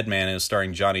called Dead Man, and it was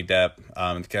starring Johnny Depp.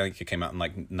 I think it came out in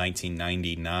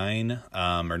 1999 or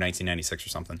 1996 or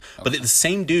something. Okay. But the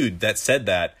same dude that said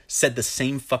the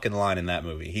same fucking line in that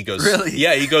movie. He goes, really?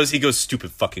 Yeah, he goes,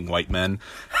 "Stupid fucking white men."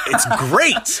 It's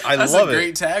great. I love it. That's a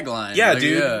great tagline. Yeah,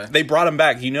 dude. Yeah. They brought him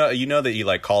back. You know that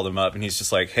you called him up, and he's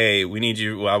just like, "Hey, we need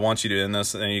you. I want you to end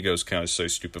this." And he goes, "Can I say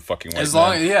stupid fucking white man?"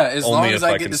 As long as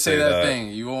I get to say that thing.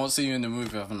 You won't see you in the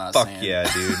movie if I'm not saying. Fuck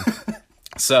yeah, dude.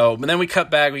 So, but then we cut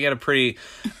back. We got a pretty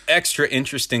extra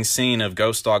interesting scene of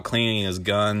Ghost Dog cleaning his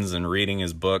guns and reading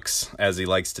his books, as he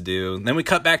likes to do. And then we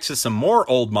cut back to some more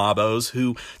old mobos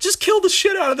who just kill the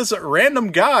shit out of this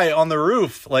random guy on the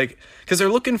roof. Because they're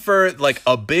looking for,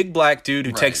 a big black dude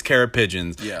who takes care of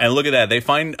pigeons. Yeah. And look at that. They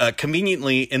find,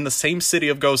 conveniently, in the same city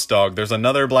of Ghost Dog, there's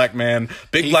another black man,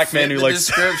 black man who likes...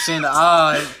 description.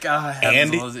 God.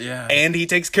 And he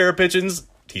takes care of pigeons.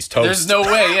 He's toast. There's no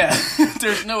way,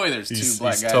 there's no way there's two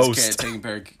black guys taking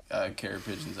care of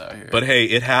pigeons out here. But hey,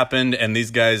 it happened, and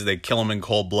these guys, they kill him in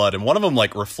cold blood. And one of them,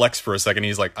 reflects for a second.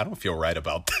 He's like, "I don't feel right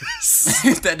about this."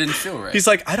 That didn't feel right. He's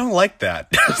like, "I don't like that."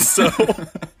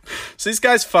 So these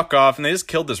guys fuck off, and they just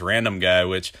killed this random guy,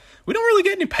 which we don't really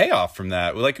get any payoff from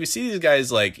that. Like, we see these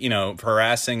guys, like, you know,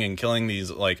 harassing and killing these,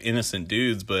 like, innocent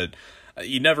dudes, but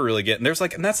you never really get, and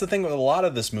that's the thing with a lot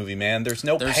of this movie, man. There's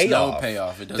no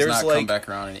payoff. It does not come back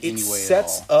around in any way at all. It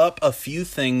sets up a few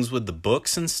things with the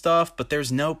books and stuff, but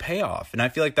there's no payoff. And I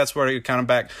feel like that's where you kind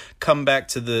of come back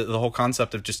to the whole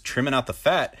concept of just trimming out the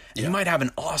fat. And you might have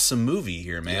an awesome movie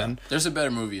here, man. Yeah. There's a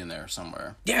better movie in there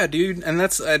somewhere. Yeah, dude. And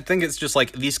I think it's just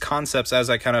like these concepts, as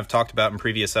I kind of talked about in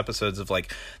previous episodes, of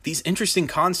like these interesting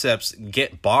concepts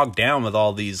get bogged down with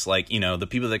all these, like, you know, the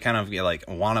people that kind of, you know, like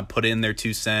want to put in their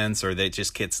 2 cents, or they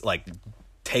just gets like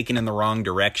taken in the wrong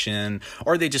direction,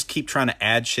 or they just keep trying to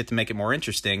add shit to make it more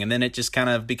interesting, and then it just kind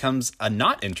of becomes a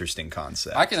not interesting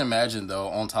concept. I can imagine, though,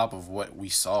 on top of what we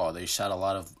saw, they shot a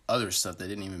lot of other stuff that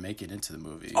didn't even make it into the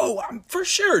movie. Oh, for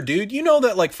sure, dude. You know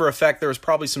that, like, for a fact, there was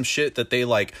probably some shit that they,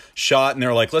 like, shot, and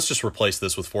they're like, let's just replace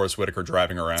this with Forrest Whitaker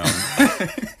driving around.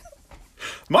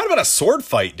 Might have been a sword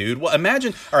fight, dude. Well,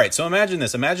 imagine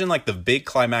this. Imagine, like, the big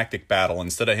climactic battle,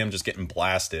 instead of him just getting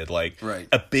blasted, like,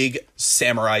 a big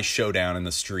samurai showdown in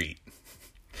the street.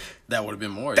 That would have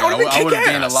been more. I would have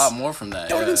gained a lot more from that.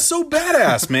 That would have been so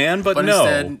badass, man. But no.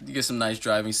 Instead, you get some nice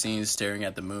driving scenes staring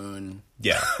at the moon.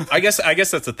 Yeah. I guess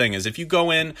that's the thing, is if you go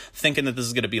in thinking that this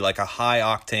is going to be like a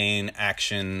high-octane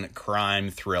action crime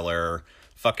thriller,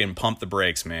 fucking pump the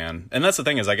brakes, man. And that's the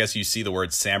thing, is I guess you see the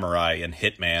word samurai and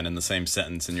hitman in the same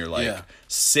sentence, and you're like,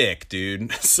 sick,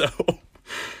 dude. So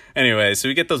anyway, so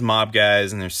we get those mob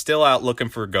guys, and they're still out looking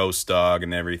for Ghost Dog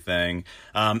and everything.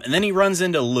 And then he runs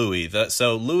into Louis.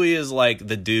 So Louis is like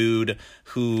the dude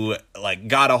who, like,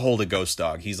 got a hold of Ghost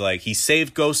Dog. He's like, he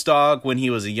saved Ghost Dog when he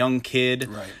was a young kid.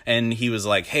 Right. And he was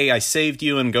like, hey, I saved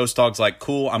you. And Ghost Dog's like,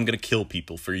 cool, I'm going to kill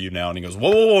people for you now. And he goes,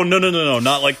 whoa, no,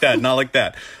 not like that, not like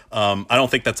that. I don't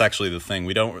think that's actually the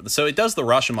thing. So it does the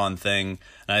Rashomon thing.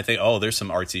 And I think, oh, there's some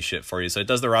artsy shit for you. So it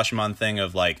does the Rashomon thing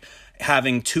of, like,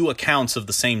 having 2 accounts of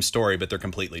the same story, but they're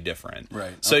completely different.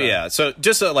 Right. So yeah, so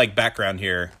just a, like, background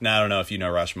here. Now, I don't know if you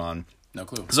know Rashomon. No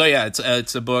clue. So yeah,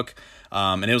 it's a book,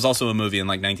 and it was also a movie in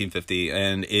like 1950,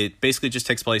 and it basically just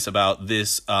takes place about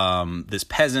this this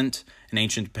peasant in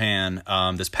ancient Japan,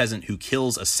 this peasant who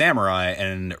kills a samurai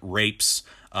and rapes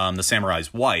the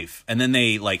samurai's wife, and then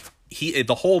they like.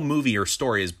 The whole movie or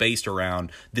story is based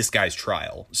around this guy's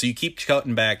trial. So you keep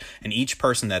cutting back, and each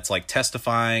person that's like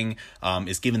testifying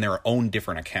is given their own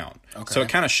different account. Okay. So it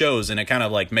kind of shows, and it kind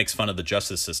of like makes fun of the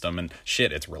justice system, and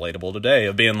shit, it's relatable today,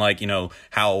 of being like, you know,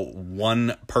 how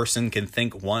one person can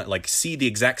see the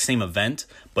exact same event,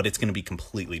 but it's going to be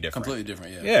completely different. Completely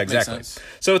different, yeah. Yeah, exactly.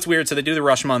 So it's weird. So they do the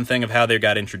Rashomon thing of how they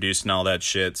got introduced and all that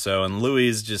shit. So, and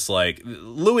Louis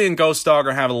and Ghost Dog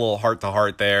are having a little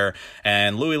heart-to-heart there,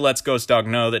 and Louis lets Ghost Dog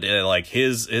know that like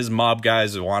his mob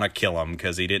guys want to kill him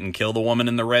because he didn't kill the woman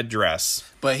in the red dress.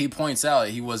 But he points out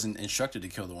he wasn't instructed to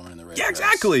kill the woman in the red dress. Yeah,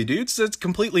 exactly, dude. So it's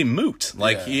completely moot.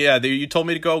 Like, you told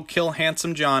me to go kill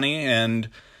Handsome Johnny, and,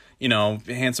 you know,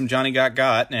 Handsome Johnny got,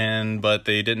 but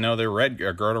they didn't know their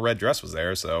girl in a red dress was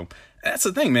there. So that's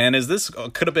the thing, man, is this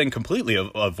could have been completely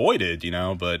avoided, you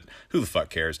know, but who the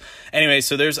fuck cares? Anyway,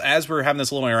 so as we're having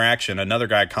this little interaction, another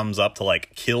guy comes up to,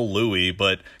 like, kill Louis,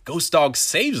 but Ghost Dog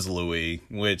saves Louis,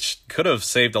 which could have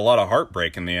saved a lot of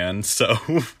heartbreak in the end, so...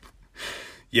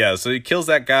 Yeah, so he kills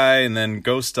that guy, and then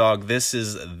Ghost Dog, this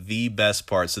is the best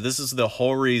part. So this is the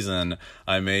whole reason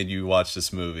I made you watch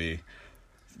this movie.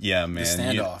 Yeah, man. The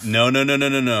standoff.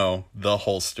 No. The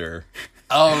holster.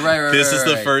 Oh, right. This is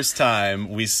the first time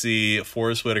we see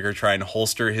Forrest Whitaker try and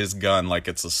holster his gun like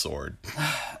it's a sword.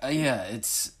 Yeah,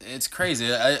 it's crazy.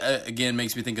 Again,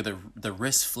 makes me think of the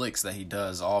wrist flicks that he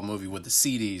does all movie with the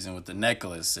CDs and with the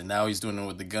necklace, and now he's doing it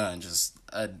with the gun. Just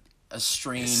a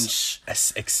strange...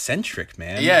 eccentric,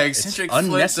 man. Yeah, eccentric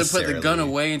flip to put the gun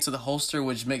away into the holster,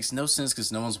 which makes no sense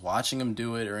because no one's watching him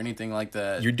do it or anything like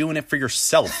that. You're doing it for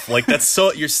yourself. Like,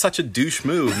 you're such a douche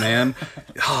move, man.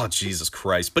 Oh, Jesus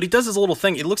Christ. But he does his little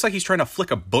thing. It looks like he's trying to flick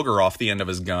a booger off the end of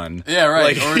his gun. Yeah,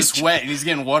 right. Like, or it's wet and he's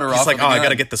getting water off of the gun. He's like, I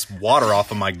gotta get this water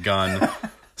off of my gun.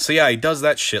 So yeah, he does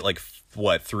that shit like...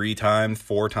 3 times,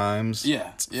 4 times?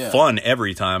 Yeah, it's fun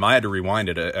every time. I had to rewind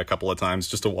it a couple of times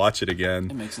just to watch it again.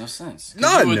 It makes no sense.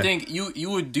 None. You would think you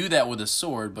would do that with a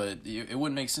sword, but it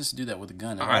wouldn't make sense to do that with a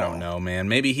gun at all. I don't know, man.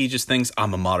 Maybe he just thinks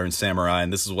I'm a modern samurai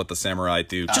and this is what the samurai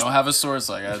do. I don't have a sword,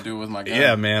 so I gotta do it with my gun.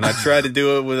 Yeah, man. I try to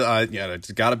do it with...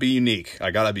 it's gotta be unique.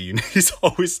 I gotta be unique. He's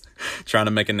always trying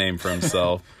to make a name for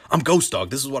himself. I'm Ghost Dog.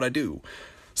 This is what I do.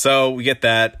 So we get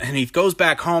that, and he goes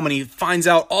back home, and he finds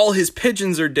out all his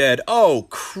pigeons are dead. Oh,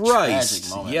 Christ. Tragic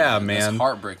moment. Yeah, man. That's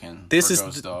heartbreaking. This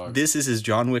is his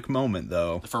John Wick moment,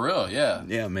 though. For real, yeah.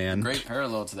 Yeah, man. Great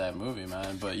parallel to that movie,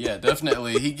 man. But yeah,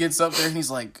 definitely. He gets up there and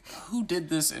he's like, who did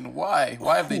this and why?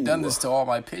 Why have they done this to all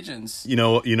my pigeons? You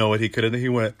know what he could have? He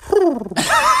went, ooh,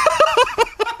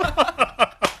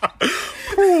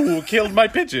 killed my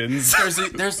pigeons.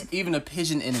 There's even a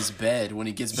pigeon in his bed when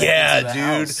he gets back into the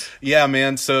house. Yeah,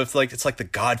 man. So it's like The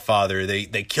Godfather.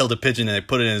 They killed a pigeon and they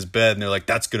put it in his bed, and they're like,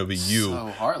 "That's gonna be you. So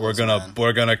heartless,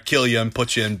 we're gonna kill you and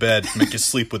put you in bed, make you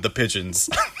sleep with the pigeons."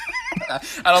 I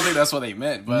don't think that's what they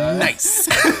meant, but nice.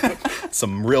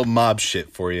 Some real mob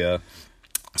shit for you.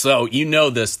 So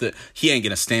that he ain't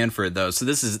gonna stand for it though. So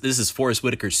this is Forrest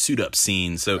Whitaker's suit up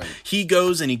scene. So he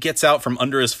goes and he gets out from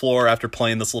under his floor after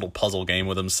playing this little puzzle game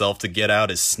with himself to get out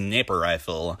his sniper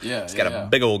rifle. Yeah, he's got a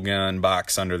big old gun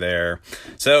box under there.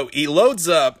 So he loads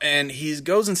up and he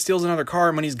goes and steals another car.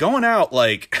 And when he's going out,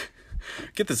 like,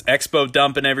 get this expo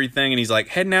dump and everything, and he's like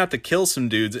heading out to kill some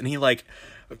dudes, and he like.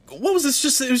 What was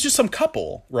this? It was just some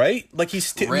couple, right? Like he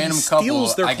steals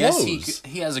their clothes. Guess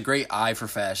he has a great eye for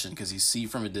fashion because he see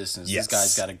from a distance. Yes. This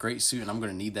guy's got a great suit, and I'm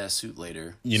going to need that suit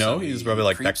later. So he's probably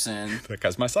like, that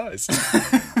guy's my size.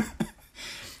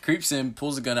 Creeps in,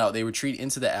 pulls a gun out. They retreat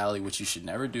into the alley, which you should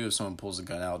never do if someone pulls a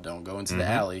gun out. Don't go into the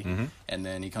alley. Mm-hmm. And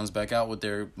then he comes back out with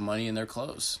their money and their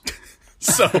clothes.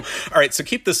 So, all right. So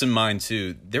keep this in mind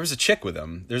too. There was a chick with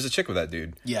him. There's a chick with that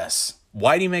dude. Yes.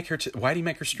 Why do you make her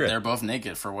strip? They're both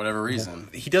naked for whatever reason.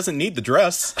 He doesn't need the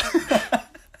dress.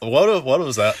 What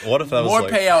was that? What if that more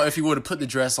was like, payout if he would have put the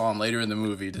dress on later in the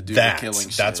movie to do the killing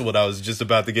shit. That's what I was just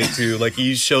about to get to. Like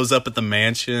he shows up at the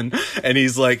mansion and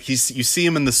he's like you see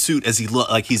him in the suit as he's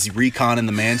reconning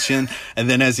the mansion, and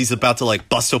then as he's about to like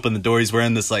bust open the door, he's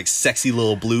wearing this like sexy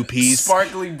little blue piece,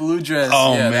 sparkly blue dress.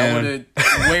 Oh yeah, man, that would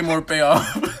have way more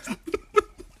payoff.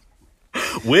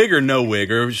 Wig or no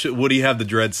wig, or would he have the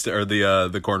dreads or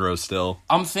the cornrows still?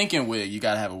 I'm thinking wig. You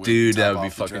gotta have a wig. Dude, that would be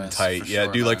fucking tight. Yeah,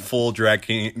 sure, do like full drag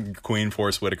queen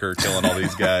Forrest Whitaker killing all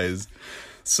these guys.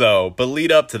 So, but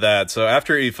lead up to that. So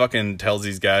after he fucking tells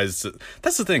these guys,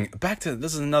 that's the thing.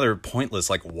 This is another pointless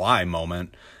like why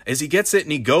moment. Is he gets it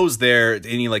and he goes there and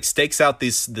he like stakes out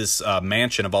this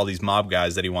mansion of all these mob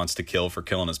guys that he wants to kill for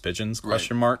killing his pigeons?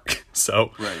 Question mark.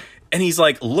 So. Right. And he's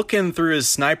like looking through his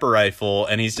sniper rifle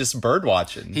and he's just bird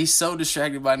watching. He's so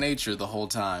distracted by nature the whole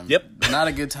time. Yep. Not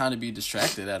a good time to be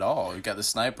distracted at all. You got the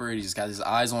sniper, he's got his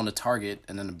eyes on the target,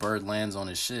 and then the bird lands on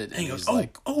his shit. And he goes,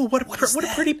 like, what a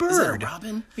pretty bird. Is that a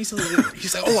robin? He's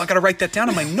like, I gotta write that down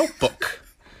in my notebook.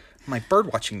 My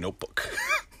bird watching notebook.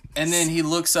 And then he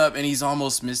looks up and he's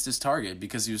almost missed his target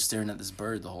because he was staring at this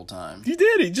bird the whole time. He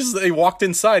did. He walked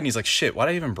inside and he's like, shit, why'd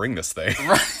I even bring this thing?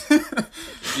 Right.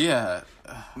 Yeah.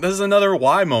 This is another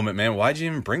why moment, man. Why'd you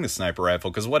even bring the sniper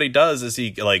rifle? Because what he does is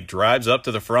he like drives up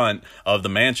to the front of the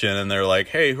mansion and they're like,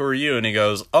 hey, who are you? And he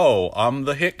goes, oh, I'm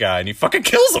the hit guy. And he fucking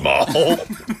kills them all.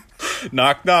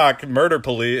 Knock, knock.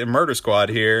 Murder squad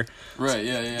here. Right,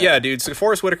 yeah. Yeah, dude. So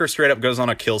Forrest Whitaker straight up goes on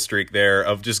a kill streak there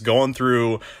of just going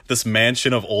through this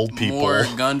mansion of old people. More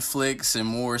gun flicks and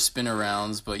more spin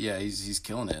arounds. But yeah, he's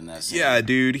killing it in that scene. Yeah,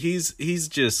 dude. He's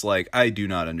just like, I do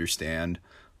not understand.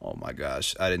 Oh my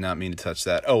gosh, I did not mean to touch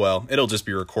that. Oh well, it'll just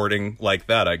be recording like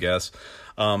that, I guess.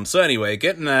 So anyway,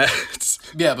 getting that.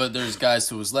 Yeah, but there's guys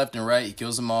to his left and right. He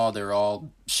kills them all. They're all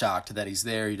shocked that he's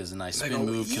there. He does a nice spin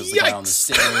move, kills the guy on the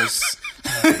stairs.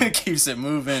 Keeps it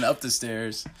moving up the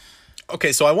stairs.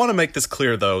 Okay, so I want to make this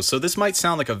clear, though. So this might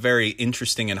sound like a very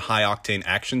interesting and high-octane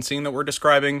action scene that we're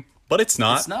describing, but it's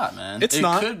not. It's not, man. It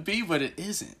could be, but it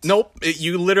isn't. Nope.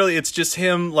 It's just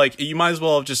him, like, you might as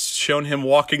well have just shown him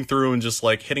walking through and just,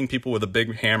 like, hitting people with a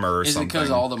big hammer or something. Is it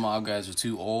because all the mob guys are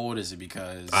too old? Is it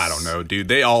because... I don't know, dude.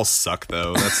 They all suck,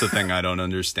 though. That's the thing I don't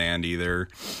understand either.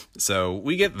 So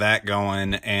we get that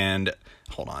going, and...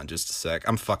 Hold on just a sec.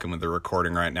 I'm fucking with the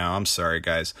recording right now. I'm sorry,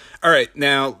 guys. All right,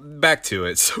 now back to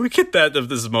it. So we get that of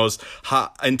this most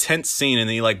intense scene, and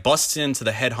he like busts into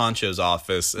the head honcho's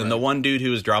office, and the one dude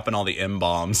who was dropping all the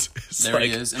M-bombs. There he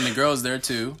is, and the girl's there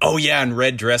too. Oh yeah, and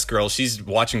red dress girl. She's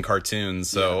watching cartoons,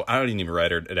 so I don't even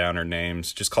write her down her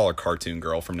names. Just call her Cartoon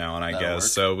Girl from now on, I guess. Work.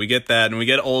 So we get that, and we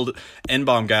get old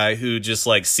N-bomb guy who just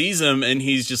like sees him, and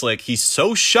he's just like he's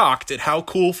so shocked at how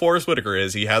cool Forrest Whitaker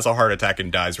is. He has a heart attack and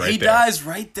dies right there. He dies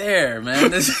right there,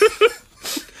 man.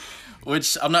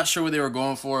 Which I'm not sure what they were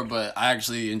going for, but I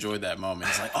actually enjoyed that moment.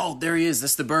 It's like, oh, there he is.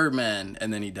 That's the Birdman.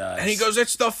 And then he dies. And he goes,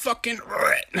 it's the fucking...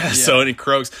 So, and he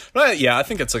croaks. But yeah, I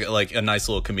think it's like a nice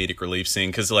little comedic relief scene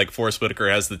because like Forrest Whitaker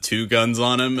has the 2 guns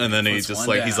on him, and then he just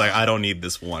like, he's like, I don't need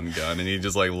this one gun. And he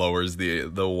just like lowers the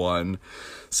one.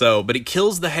 So, but he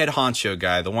kills the head honcho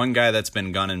guy, the one guy that's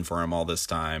been gunning for him all this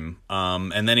time.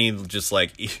 And then he just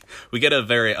like, we get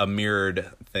a mirrored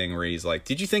thing where he's like,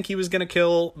 did you think he was going to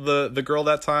kill the girl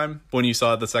that time when you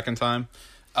saw it the second time?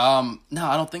 No,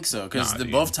 I don't think so. Because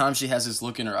both times she has this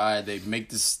look in her eye, they make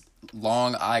this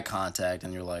long eye contact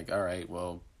and you're like, all right,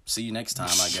 well, see you next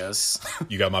time, I guess.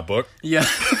 You got my book? Yeah.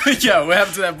 Yeah, what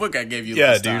happened to that book I gave you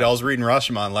Yeah, last dude, time? I was reading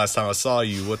Rashomon last time I saw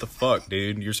you. What the fuck,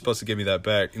 dude? You're supposed to give me that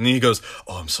back. And then he goes,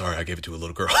 oh, I'm sorry, I gave it to a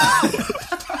little girl.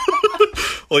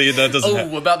 Well, yeah, that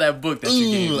doesn't about that book that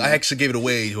you gave me. I actually gave it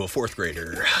away to a 4th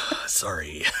grader.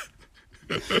 Sorry.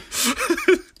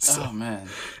 Oh, man.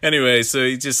 Anyway, so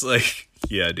he just like,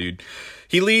 yeah, dude.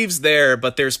 He leaves there,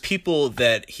 but there's people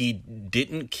that he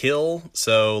didn't kill.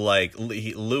 So, like,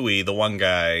 Louis, the one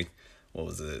guy, what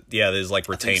was it? Yeah, there's, like,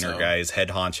 retainer guy, his head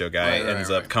honcho guy, ends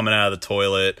up coming out of the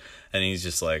toilet, and he's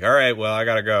just like, all right, well, I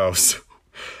gotta go. So,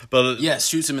 but yeah,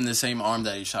 shoots him in the same arm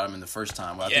that he shot him in the first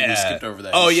time. Well, I think we skipped over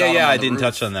that. Oh, yeah, I didn't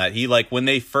touch on that. He, like, when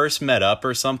they first met up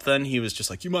or something, he was just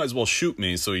like, you might as well shoot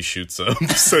me. So he shoots him.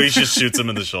 So he just shoots him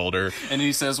in the shoulder. And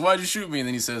he says, why'd you shoot me? And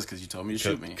then he says, because you told me to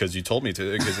shoot me. Because you told me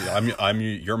to. Because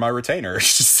you're my retainer.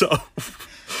 So,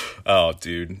 oh,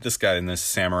 dude, this guy in this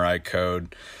samurai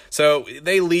code. So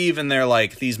they leave and they're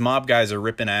like, these mob guys are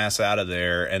ripping ass out of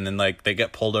there. And then, like, they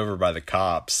get pulled over by the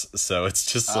cops. So it's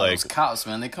just like... Those cops,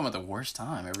 man, they come at the worst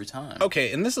time every time.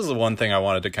 Okay, and this is the one thing I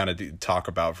wanted to kind of talk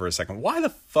about for a second. Why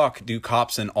the fuck do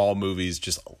cops in all movies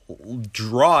just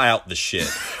draw out the shit?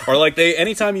 Or, like,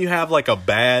 anytime you have, like, a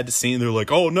bad scene, they're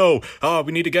like, oh, no,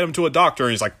 we need to get him to a doctor.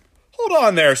 And he's like, hold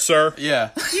on there, sir. Yeah.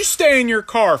 You stay in your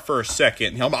car for a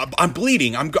second. I'm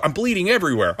bleeding. I'm bleeding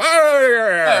everywhere.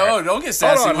 Hey, don't get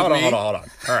sassy with me. Hold on.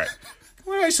 All right.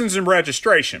 License and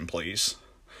registration, please.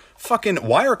 Fucking,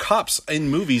 why are cops in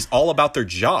movies all about their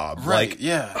job? Right, like,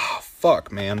 yeah. Oh,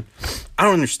 fuck, man. I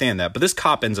don't understand that. But this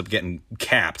cop ends up getting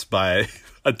capped by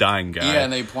a dying guy. Yeah,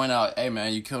 and they point out, hey,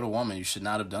 man, you killed a woman. You should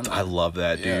not have done that. I love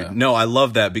that, dude. Yeah. No, I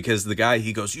love that because the guy,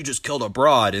 he goes, you just killed a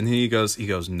broad. And he goes,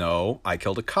 no, I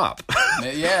killed a cop.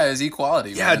 Yeah, it's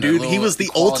equality. Yeah, man. dude, he was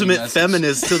the ultimate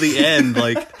feminist to the end.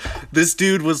 Like, this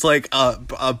dude was like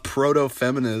a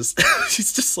proto-feminist.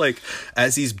 He's just like,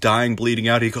 as he's dying, bleeding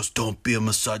out, he goes, don't be a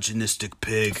misogynistic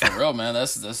pig. For real, man,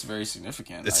 that's very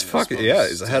significant. It's fucking, yeah,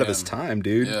 he's ahead of his time,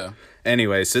 dude. Yeah.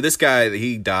 Anyway, so this guy,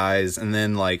 he dies, and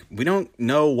then, like, we don't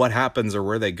know what happens or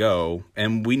where they go,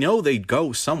 and we know they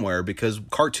go somewhere because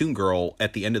Cartoon Girl,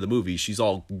 at the end of the movie, she's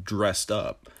all dressed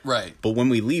up. Right. But when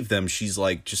we leave them, she's,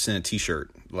 like, just in a t-shirt.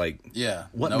 Like, yeah,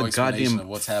 what no in the explanation goddamn of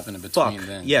what's happening between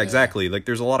then. Yeah, exactly. Like,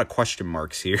 there's a lot of question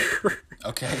marks here.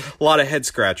 Okay. A lot of head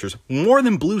scratchers. More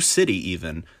than Blue City,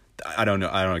 even. I don't know.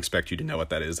 I don't expect you to know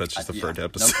what that is. That's just the third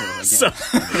episode. No clue, so,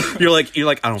 you're like,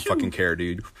 I don't fucking care,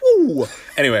 dude. Woo!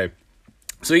 Anyway.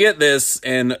 So we get this,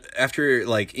 and after,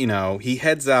 like, you know, he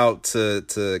heads out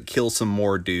to kill some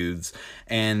more dudes,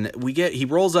 and he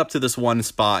rolls up to this one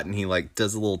spot, and he, like,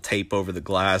 does a little tape over the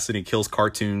glass, and he kills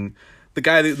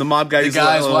the mob guy who's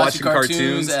watching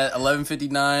cartoons at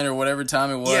 11:59 or whatever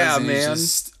time it was. Yeah, and man.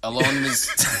 He's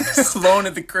just alone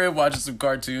at the crib watching some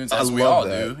cartoons, as we all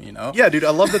do, you know? Yeah, dude,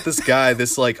 I love that this guy,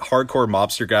 this, like, hardcore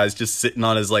mobster guy is just sitting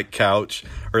on his, like, couch,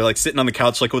 or, like, sitting on the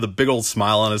couch, like, with a big old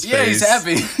smile on his face. Yeah, he's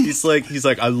happy. He's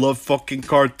like, I love fucking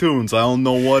cartoons. I don't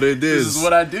know what it is. This is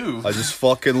what I do. I just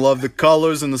fucking love the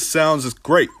colors and the sounds. It's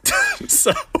great.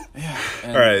 So, yeah,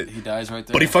 all right. He dies right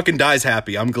there. But he fucking dies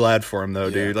happy. I'm glad for him, though,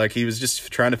 dude. Like, he was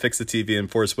just trying to fix the TV,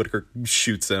 and Forrest Whitaker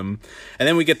shoots him. And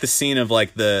then we get the scene of,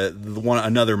 like,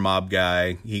 another mob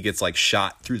guy. He gets, like,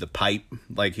 shot through the pipe.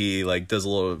 Like, he, like, does a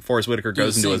little... Forrest Whitaker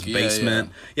goes into his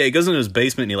basement. Yeah, he goes into his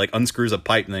basement, and he, like, unscrews a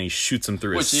pipe, and then he shoots him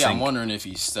through his sink. I'm wondering if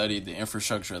he studied the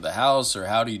infrastructure of the house, or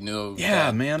how do you know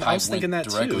that man, I was thinking that,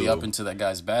 directly too. up into that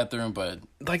guy's bathroom, but...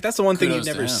 Like, that's the one thing you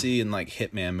never see in, like,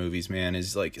 Hitman movies, man,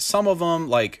 is, like, some of them,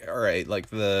 like, all right,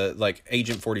 like,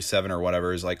 Agent 47 or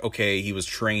whatever is, like, okay, he was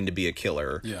trained to be a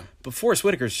killer. Yeah. But Forrest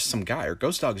Whitaker's just some guy, or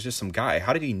Ghost Dog is just some guy.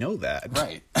 How did he know that?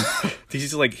 Right.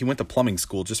 He's, like, he went to plumbing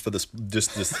school just for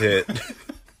this hit.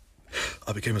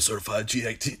 I became a certified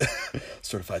GAT,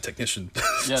 certified technician.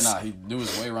 Yeah, he knew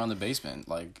his way around the basement,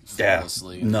 like,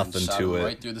 flawlessly. Yeah, nothing shot to him it.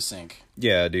 right through the sink.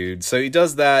 Yeah, dude. So he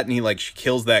does that, and he, like,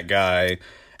 kills that guy.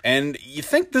 And you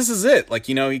think this is it. Like,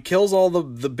 you know, he kills all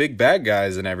the big bad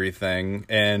guys and everything.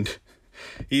 And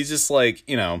he's just like,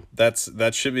 you know,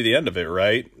 that should be the end of it,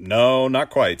 right? No, not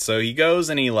quite. So he goes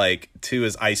and he, like, to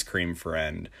his ice cream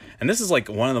friend. And this is, like,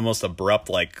 one of the most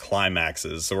abrupt, like,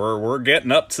 climaxes. So we're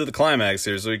getting up to the climax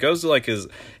here. So he goes to, like,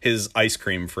 his ice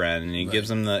cream friend. And he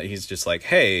gives him he's just like,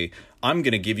 hey, I'm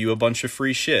going to give you a bunch of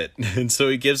free shit. And so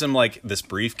he gives him like this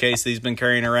briefcase that he's been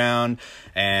carrying around.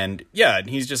 And yeah,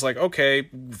 he's just like, okay,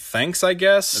 thanks, I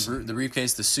guess. The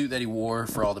briefcase, the suit that he wore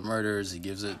for all the murders, he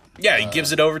gives it. Yeah, he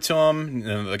gives it over to him.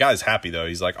 And the guy's happy though.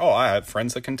 He's like, oh, I have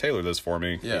friends that can tailor this for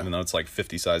me. Yeah. Even though it's like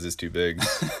 50 sizes too big.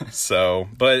 So,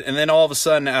 and then all of a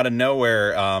sudden out of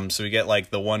nowhere, so we get like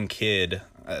the one kid,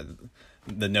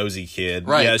 the nosy kid,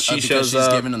 right? Yeah, she shows she's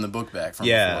up. giving him the book back from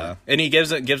before. And he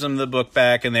gives him the book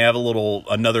back, and they have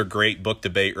another great book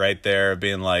debate right there,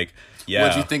 being like, yeah,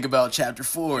 what'd you think about chapter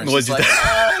 4? And she's like,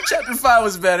 chapter 5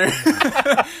 was better.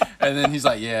 And then he's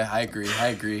like, yeah, I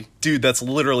agree. Dude, that's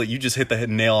literally, you just hit the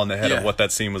nail on the head of what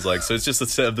that scene was like. So it's just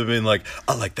instead of them being like,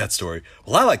 I like that story,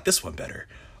 well, I like this one better.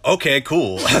 Okay,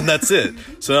 cool, and that's it.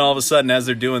 So then all of a sudden, as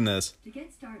they're doing this, to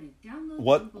get started, download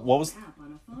what was app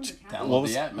on a phone or tablet. Download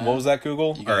the app, man. What was that,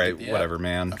 Google? All right, whatever,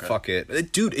 man. Okay. Fuck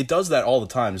it. Dude, it does that all the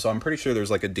time. So I'm pretty sure there's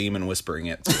like a demon whispering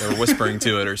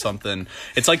to it or something.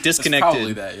 It's like disconnected. It's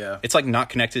probably that, yeah. It's like not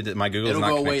connected to my Google's It'll not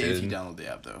go connected. away if you download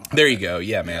the app, though. There you go.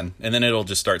 Yeah, man. And then it'll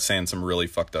just start saying some really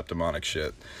fucked up demonic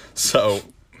shit. So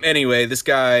anyway, this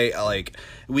guy, like,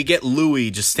 we get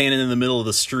Louis just standing in the middle of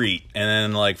the street, and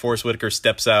then like Forrest Whitaker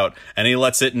steps out, and he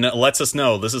lets us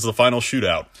know this is the final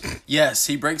shootout. Yes,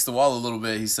 he breaks the wall a little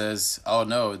bit. He says, "Oh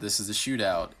no, this is a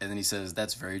shootout," and then he says,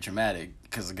 "That's very dramatic,"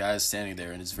 because the guy is standing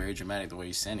there, and it's very dramatic the way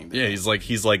he's standing there. Yeah,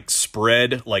 he's like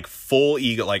spread, like full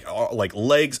ego, like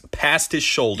legs past his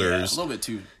shoulders. Yeah, a little bit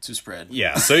too spread.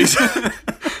 Yeah, so he's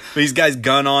these guys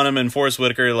gun on him, and Forrest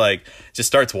Whitaker like just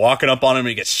starts walking up on him, and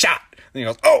he gets shot. And he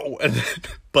goes, oh!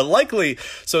 But likely,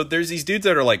 so there's these dudes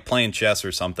that are like playing chess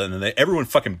or something, and everyone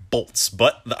fucking bolts,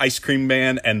 but the ice cream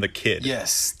man and the kid.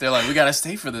 Yes, they're like, we gotta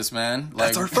stay for this, man. Like,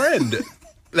 that's our friend.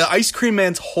 The ice cream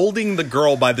man's holding the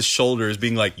girl by the shoulders,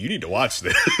 being like, you need to watch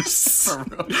this. For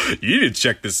real. You need to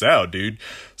check this out, dude.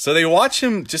 So they watch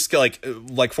him just get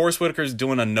like Forrest Whitaker's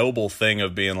doing a noble thing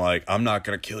of being like, I'm not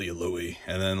going to kill you, Louis.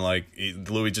 And then like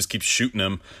Louis just keeps shooting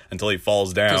him until he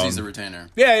falls down. Because he's a retainer.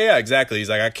 Yeah, exactly. He's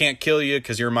like, I can't kill you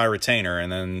because you're my retainer.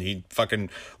 And then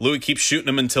Louis keeps shooting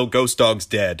him until Ghost Dog's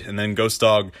dead. And then Ghost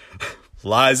Dog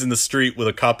lies in the street with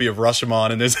a copy of Rashomon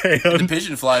in his hand. And a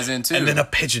pigeon flies in, too. And then a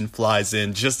pigeon flies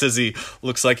in just as he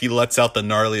looks like he lets out the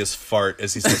gnarliest fart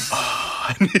as he's like,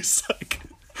 oh, and he's like,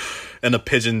 and the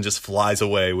pigeon just flies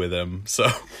away with him.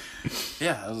 So,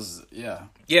 yeah,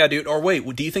 dude. Or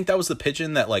wait, do you think that was the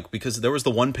pigeon that like, because there was the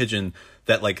one pigeon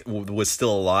that like was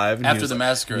still alive and after the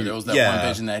massacre? There was that one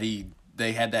pigeon that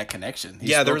they had that connection. He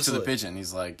spoke there was to the pigeon.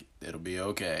 He's like, it'll be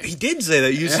okay. He did say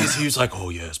that. He was like, oh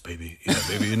yes, baby, yeah,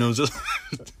 baby, you know, just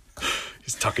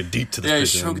he's talking deep to the pigeon. Yeah,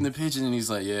 he's stroking the pigeon, and he's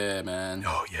like, yeah, man.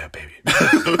 Oh yeah, baby.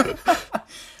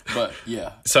 But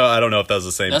yeah. So I don't know if that was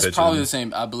the same pigeon. That's probably the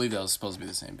same. I believe that was supposed to be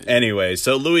the same pigeon. Anyway,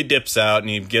 so Louis dips out and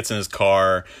he gets in his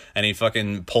car and he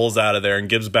fucking pulls out of there and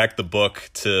gives back the book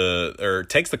or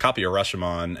takes the copy of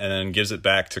Rashomon and then gives it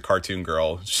back to Cartoon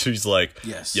Girl. She's like,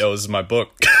 yes, yo, this is my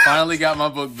book. Finally got my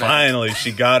book back. Finally,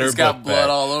 she got her book back. It's got blood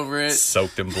all over it.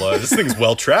 Soaked in blood. This thing's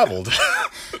well traveled.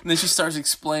 And then she starts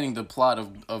explaining the plot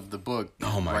of the book.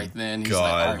 Oh my right then. He's God.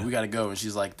 like, all right, we gotta go. And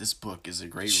she's like, this book is a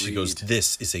great read. She goes,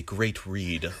 this is a great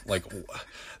read. Like,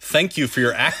 thank you for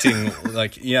your acting.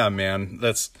 Like, yeah, man,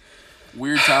 that's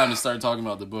weird time to start talking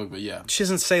about the book, but yeah. She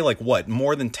doesn't say like what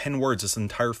more than 10 words this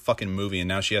entire fucking movie, and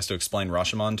now she has to explain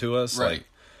Rashomon to us. Right. Like,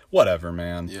 whatever,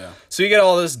 man. Yeah. So you get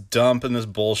all this dump and this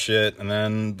bullshit, and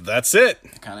then that's it.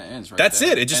 It kind of ends right That's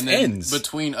there. it. It just ends.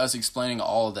 Between us explaining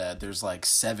all of that, there's like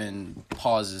 7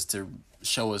 pauses to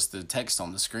show us the text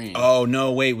on the screen. Oh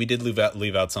no, wait, we did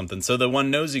leave out something. So the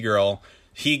one nosy girl,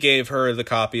 he gave her the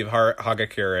copy of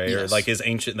Hagakure, or like the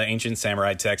ancient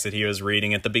samurai text that he was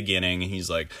reading at the beginning. He's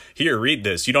like, here, read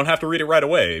this. You don't have to read it right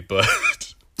away, but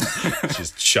she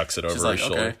just chucks it over her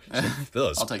shoulder. Okay.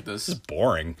 Like, I'll take this. This is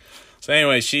boring. So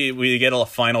anyway, we get a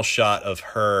final shot of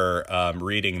her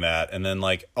reading that, and then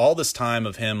like all this time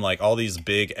of him, like all these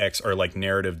big like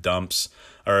narrative dumps,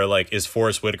 or like is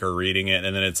Forrest Whitaker reading it,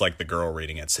 and then it's like the girl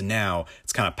reading it. So now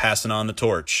it's kind of passing on the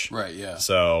torch, right? Yeah.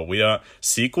 So we don't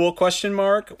sequel ? Which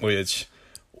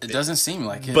it doesn't seem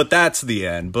like it. But that's the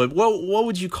end. But what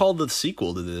would you call the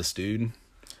sequel to this, dude?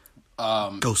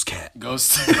 Ghost cat,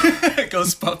 ghost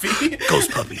puppy,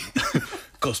 ghost puppy.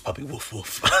 Ghost puppy, woof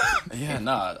woof. Yeah,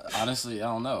 nah. Honestly, I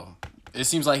don't know. it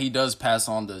seems like he does pass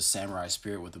on the samurai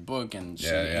spirit with the book, and she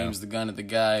aims the gun at the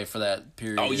guy for that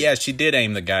period. Oh yeah, she did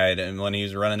aim the guy when he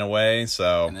was running away.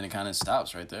 So and then it kind of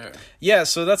stops right there. Yeah,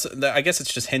 so I guess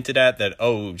it's just hinted at that.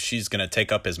 Oh, she's gonna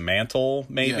take up his mantle,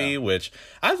 maybe. Which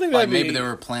I think like maybe there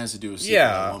were plans to do a sequel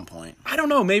at one point. I don't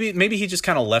know. Maybe he just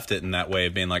kind of left it in that way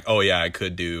of being like, oh yeah, I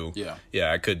could do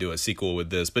I could do a sequel with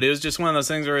this. But it was just one of those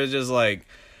things where it's just like,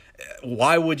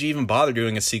 why would you even bother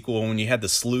doing a sequel when you had to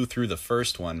slew through the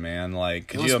first one, man? Like,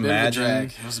 could you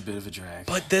imagine? It was a bit of a drag.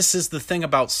 But this is the thing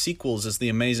about sequels, is the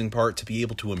amazing part, to be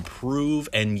able to improve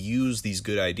and use these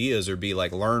good ideas, or be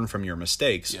like, learn from your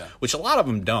mistakes, which a lot of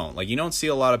them don't. Like, you don't see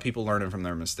a lot of people learning from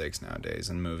their mistakes nowadays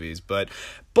in movies. But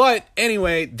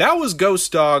anyway, that was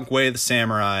Ghost Dog, Way of the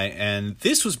Samurai, and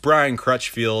this was Bryan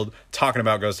Crutchfield talking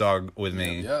about Ghost Dog with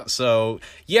me. So,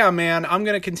 yeah, man, I'm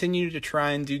going to continue to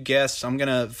try and do guests. I'm going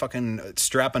to fucking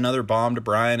strap another bomb to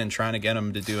Brian and trying to get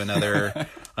him to do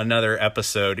another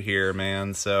episode here,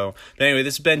 man. So, but anyway,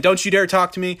 this has been Don't You Dare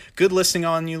Talk to Me. Good listening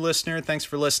on you, listener. Thanks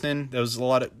for listening. That was a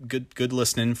lot of good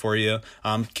listening for you.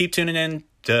 Keep tuning in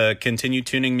to continue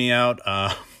tuning me out.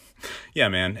 Yeah,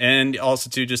 man. And also,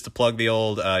 too, just to plug the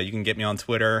old, you can get me on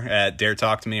Twitter at Dare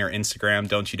Talk to Me, or Instagram,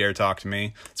 Don't You Dare Talk to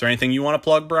Me. Is there anything you want to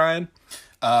plug, Brian?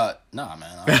 Nah, man.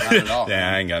 Not at all.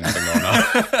 Yeah, I ain't got nothing going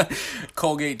on.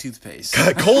 Colgate toothpaste.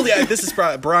 This is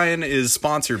Brian is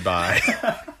sponsored by.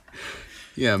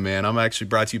 Yeah, man. I'm actually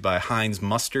brought to you by Heinz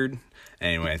Mustard.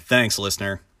 Anyway, thanks,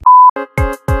 listener.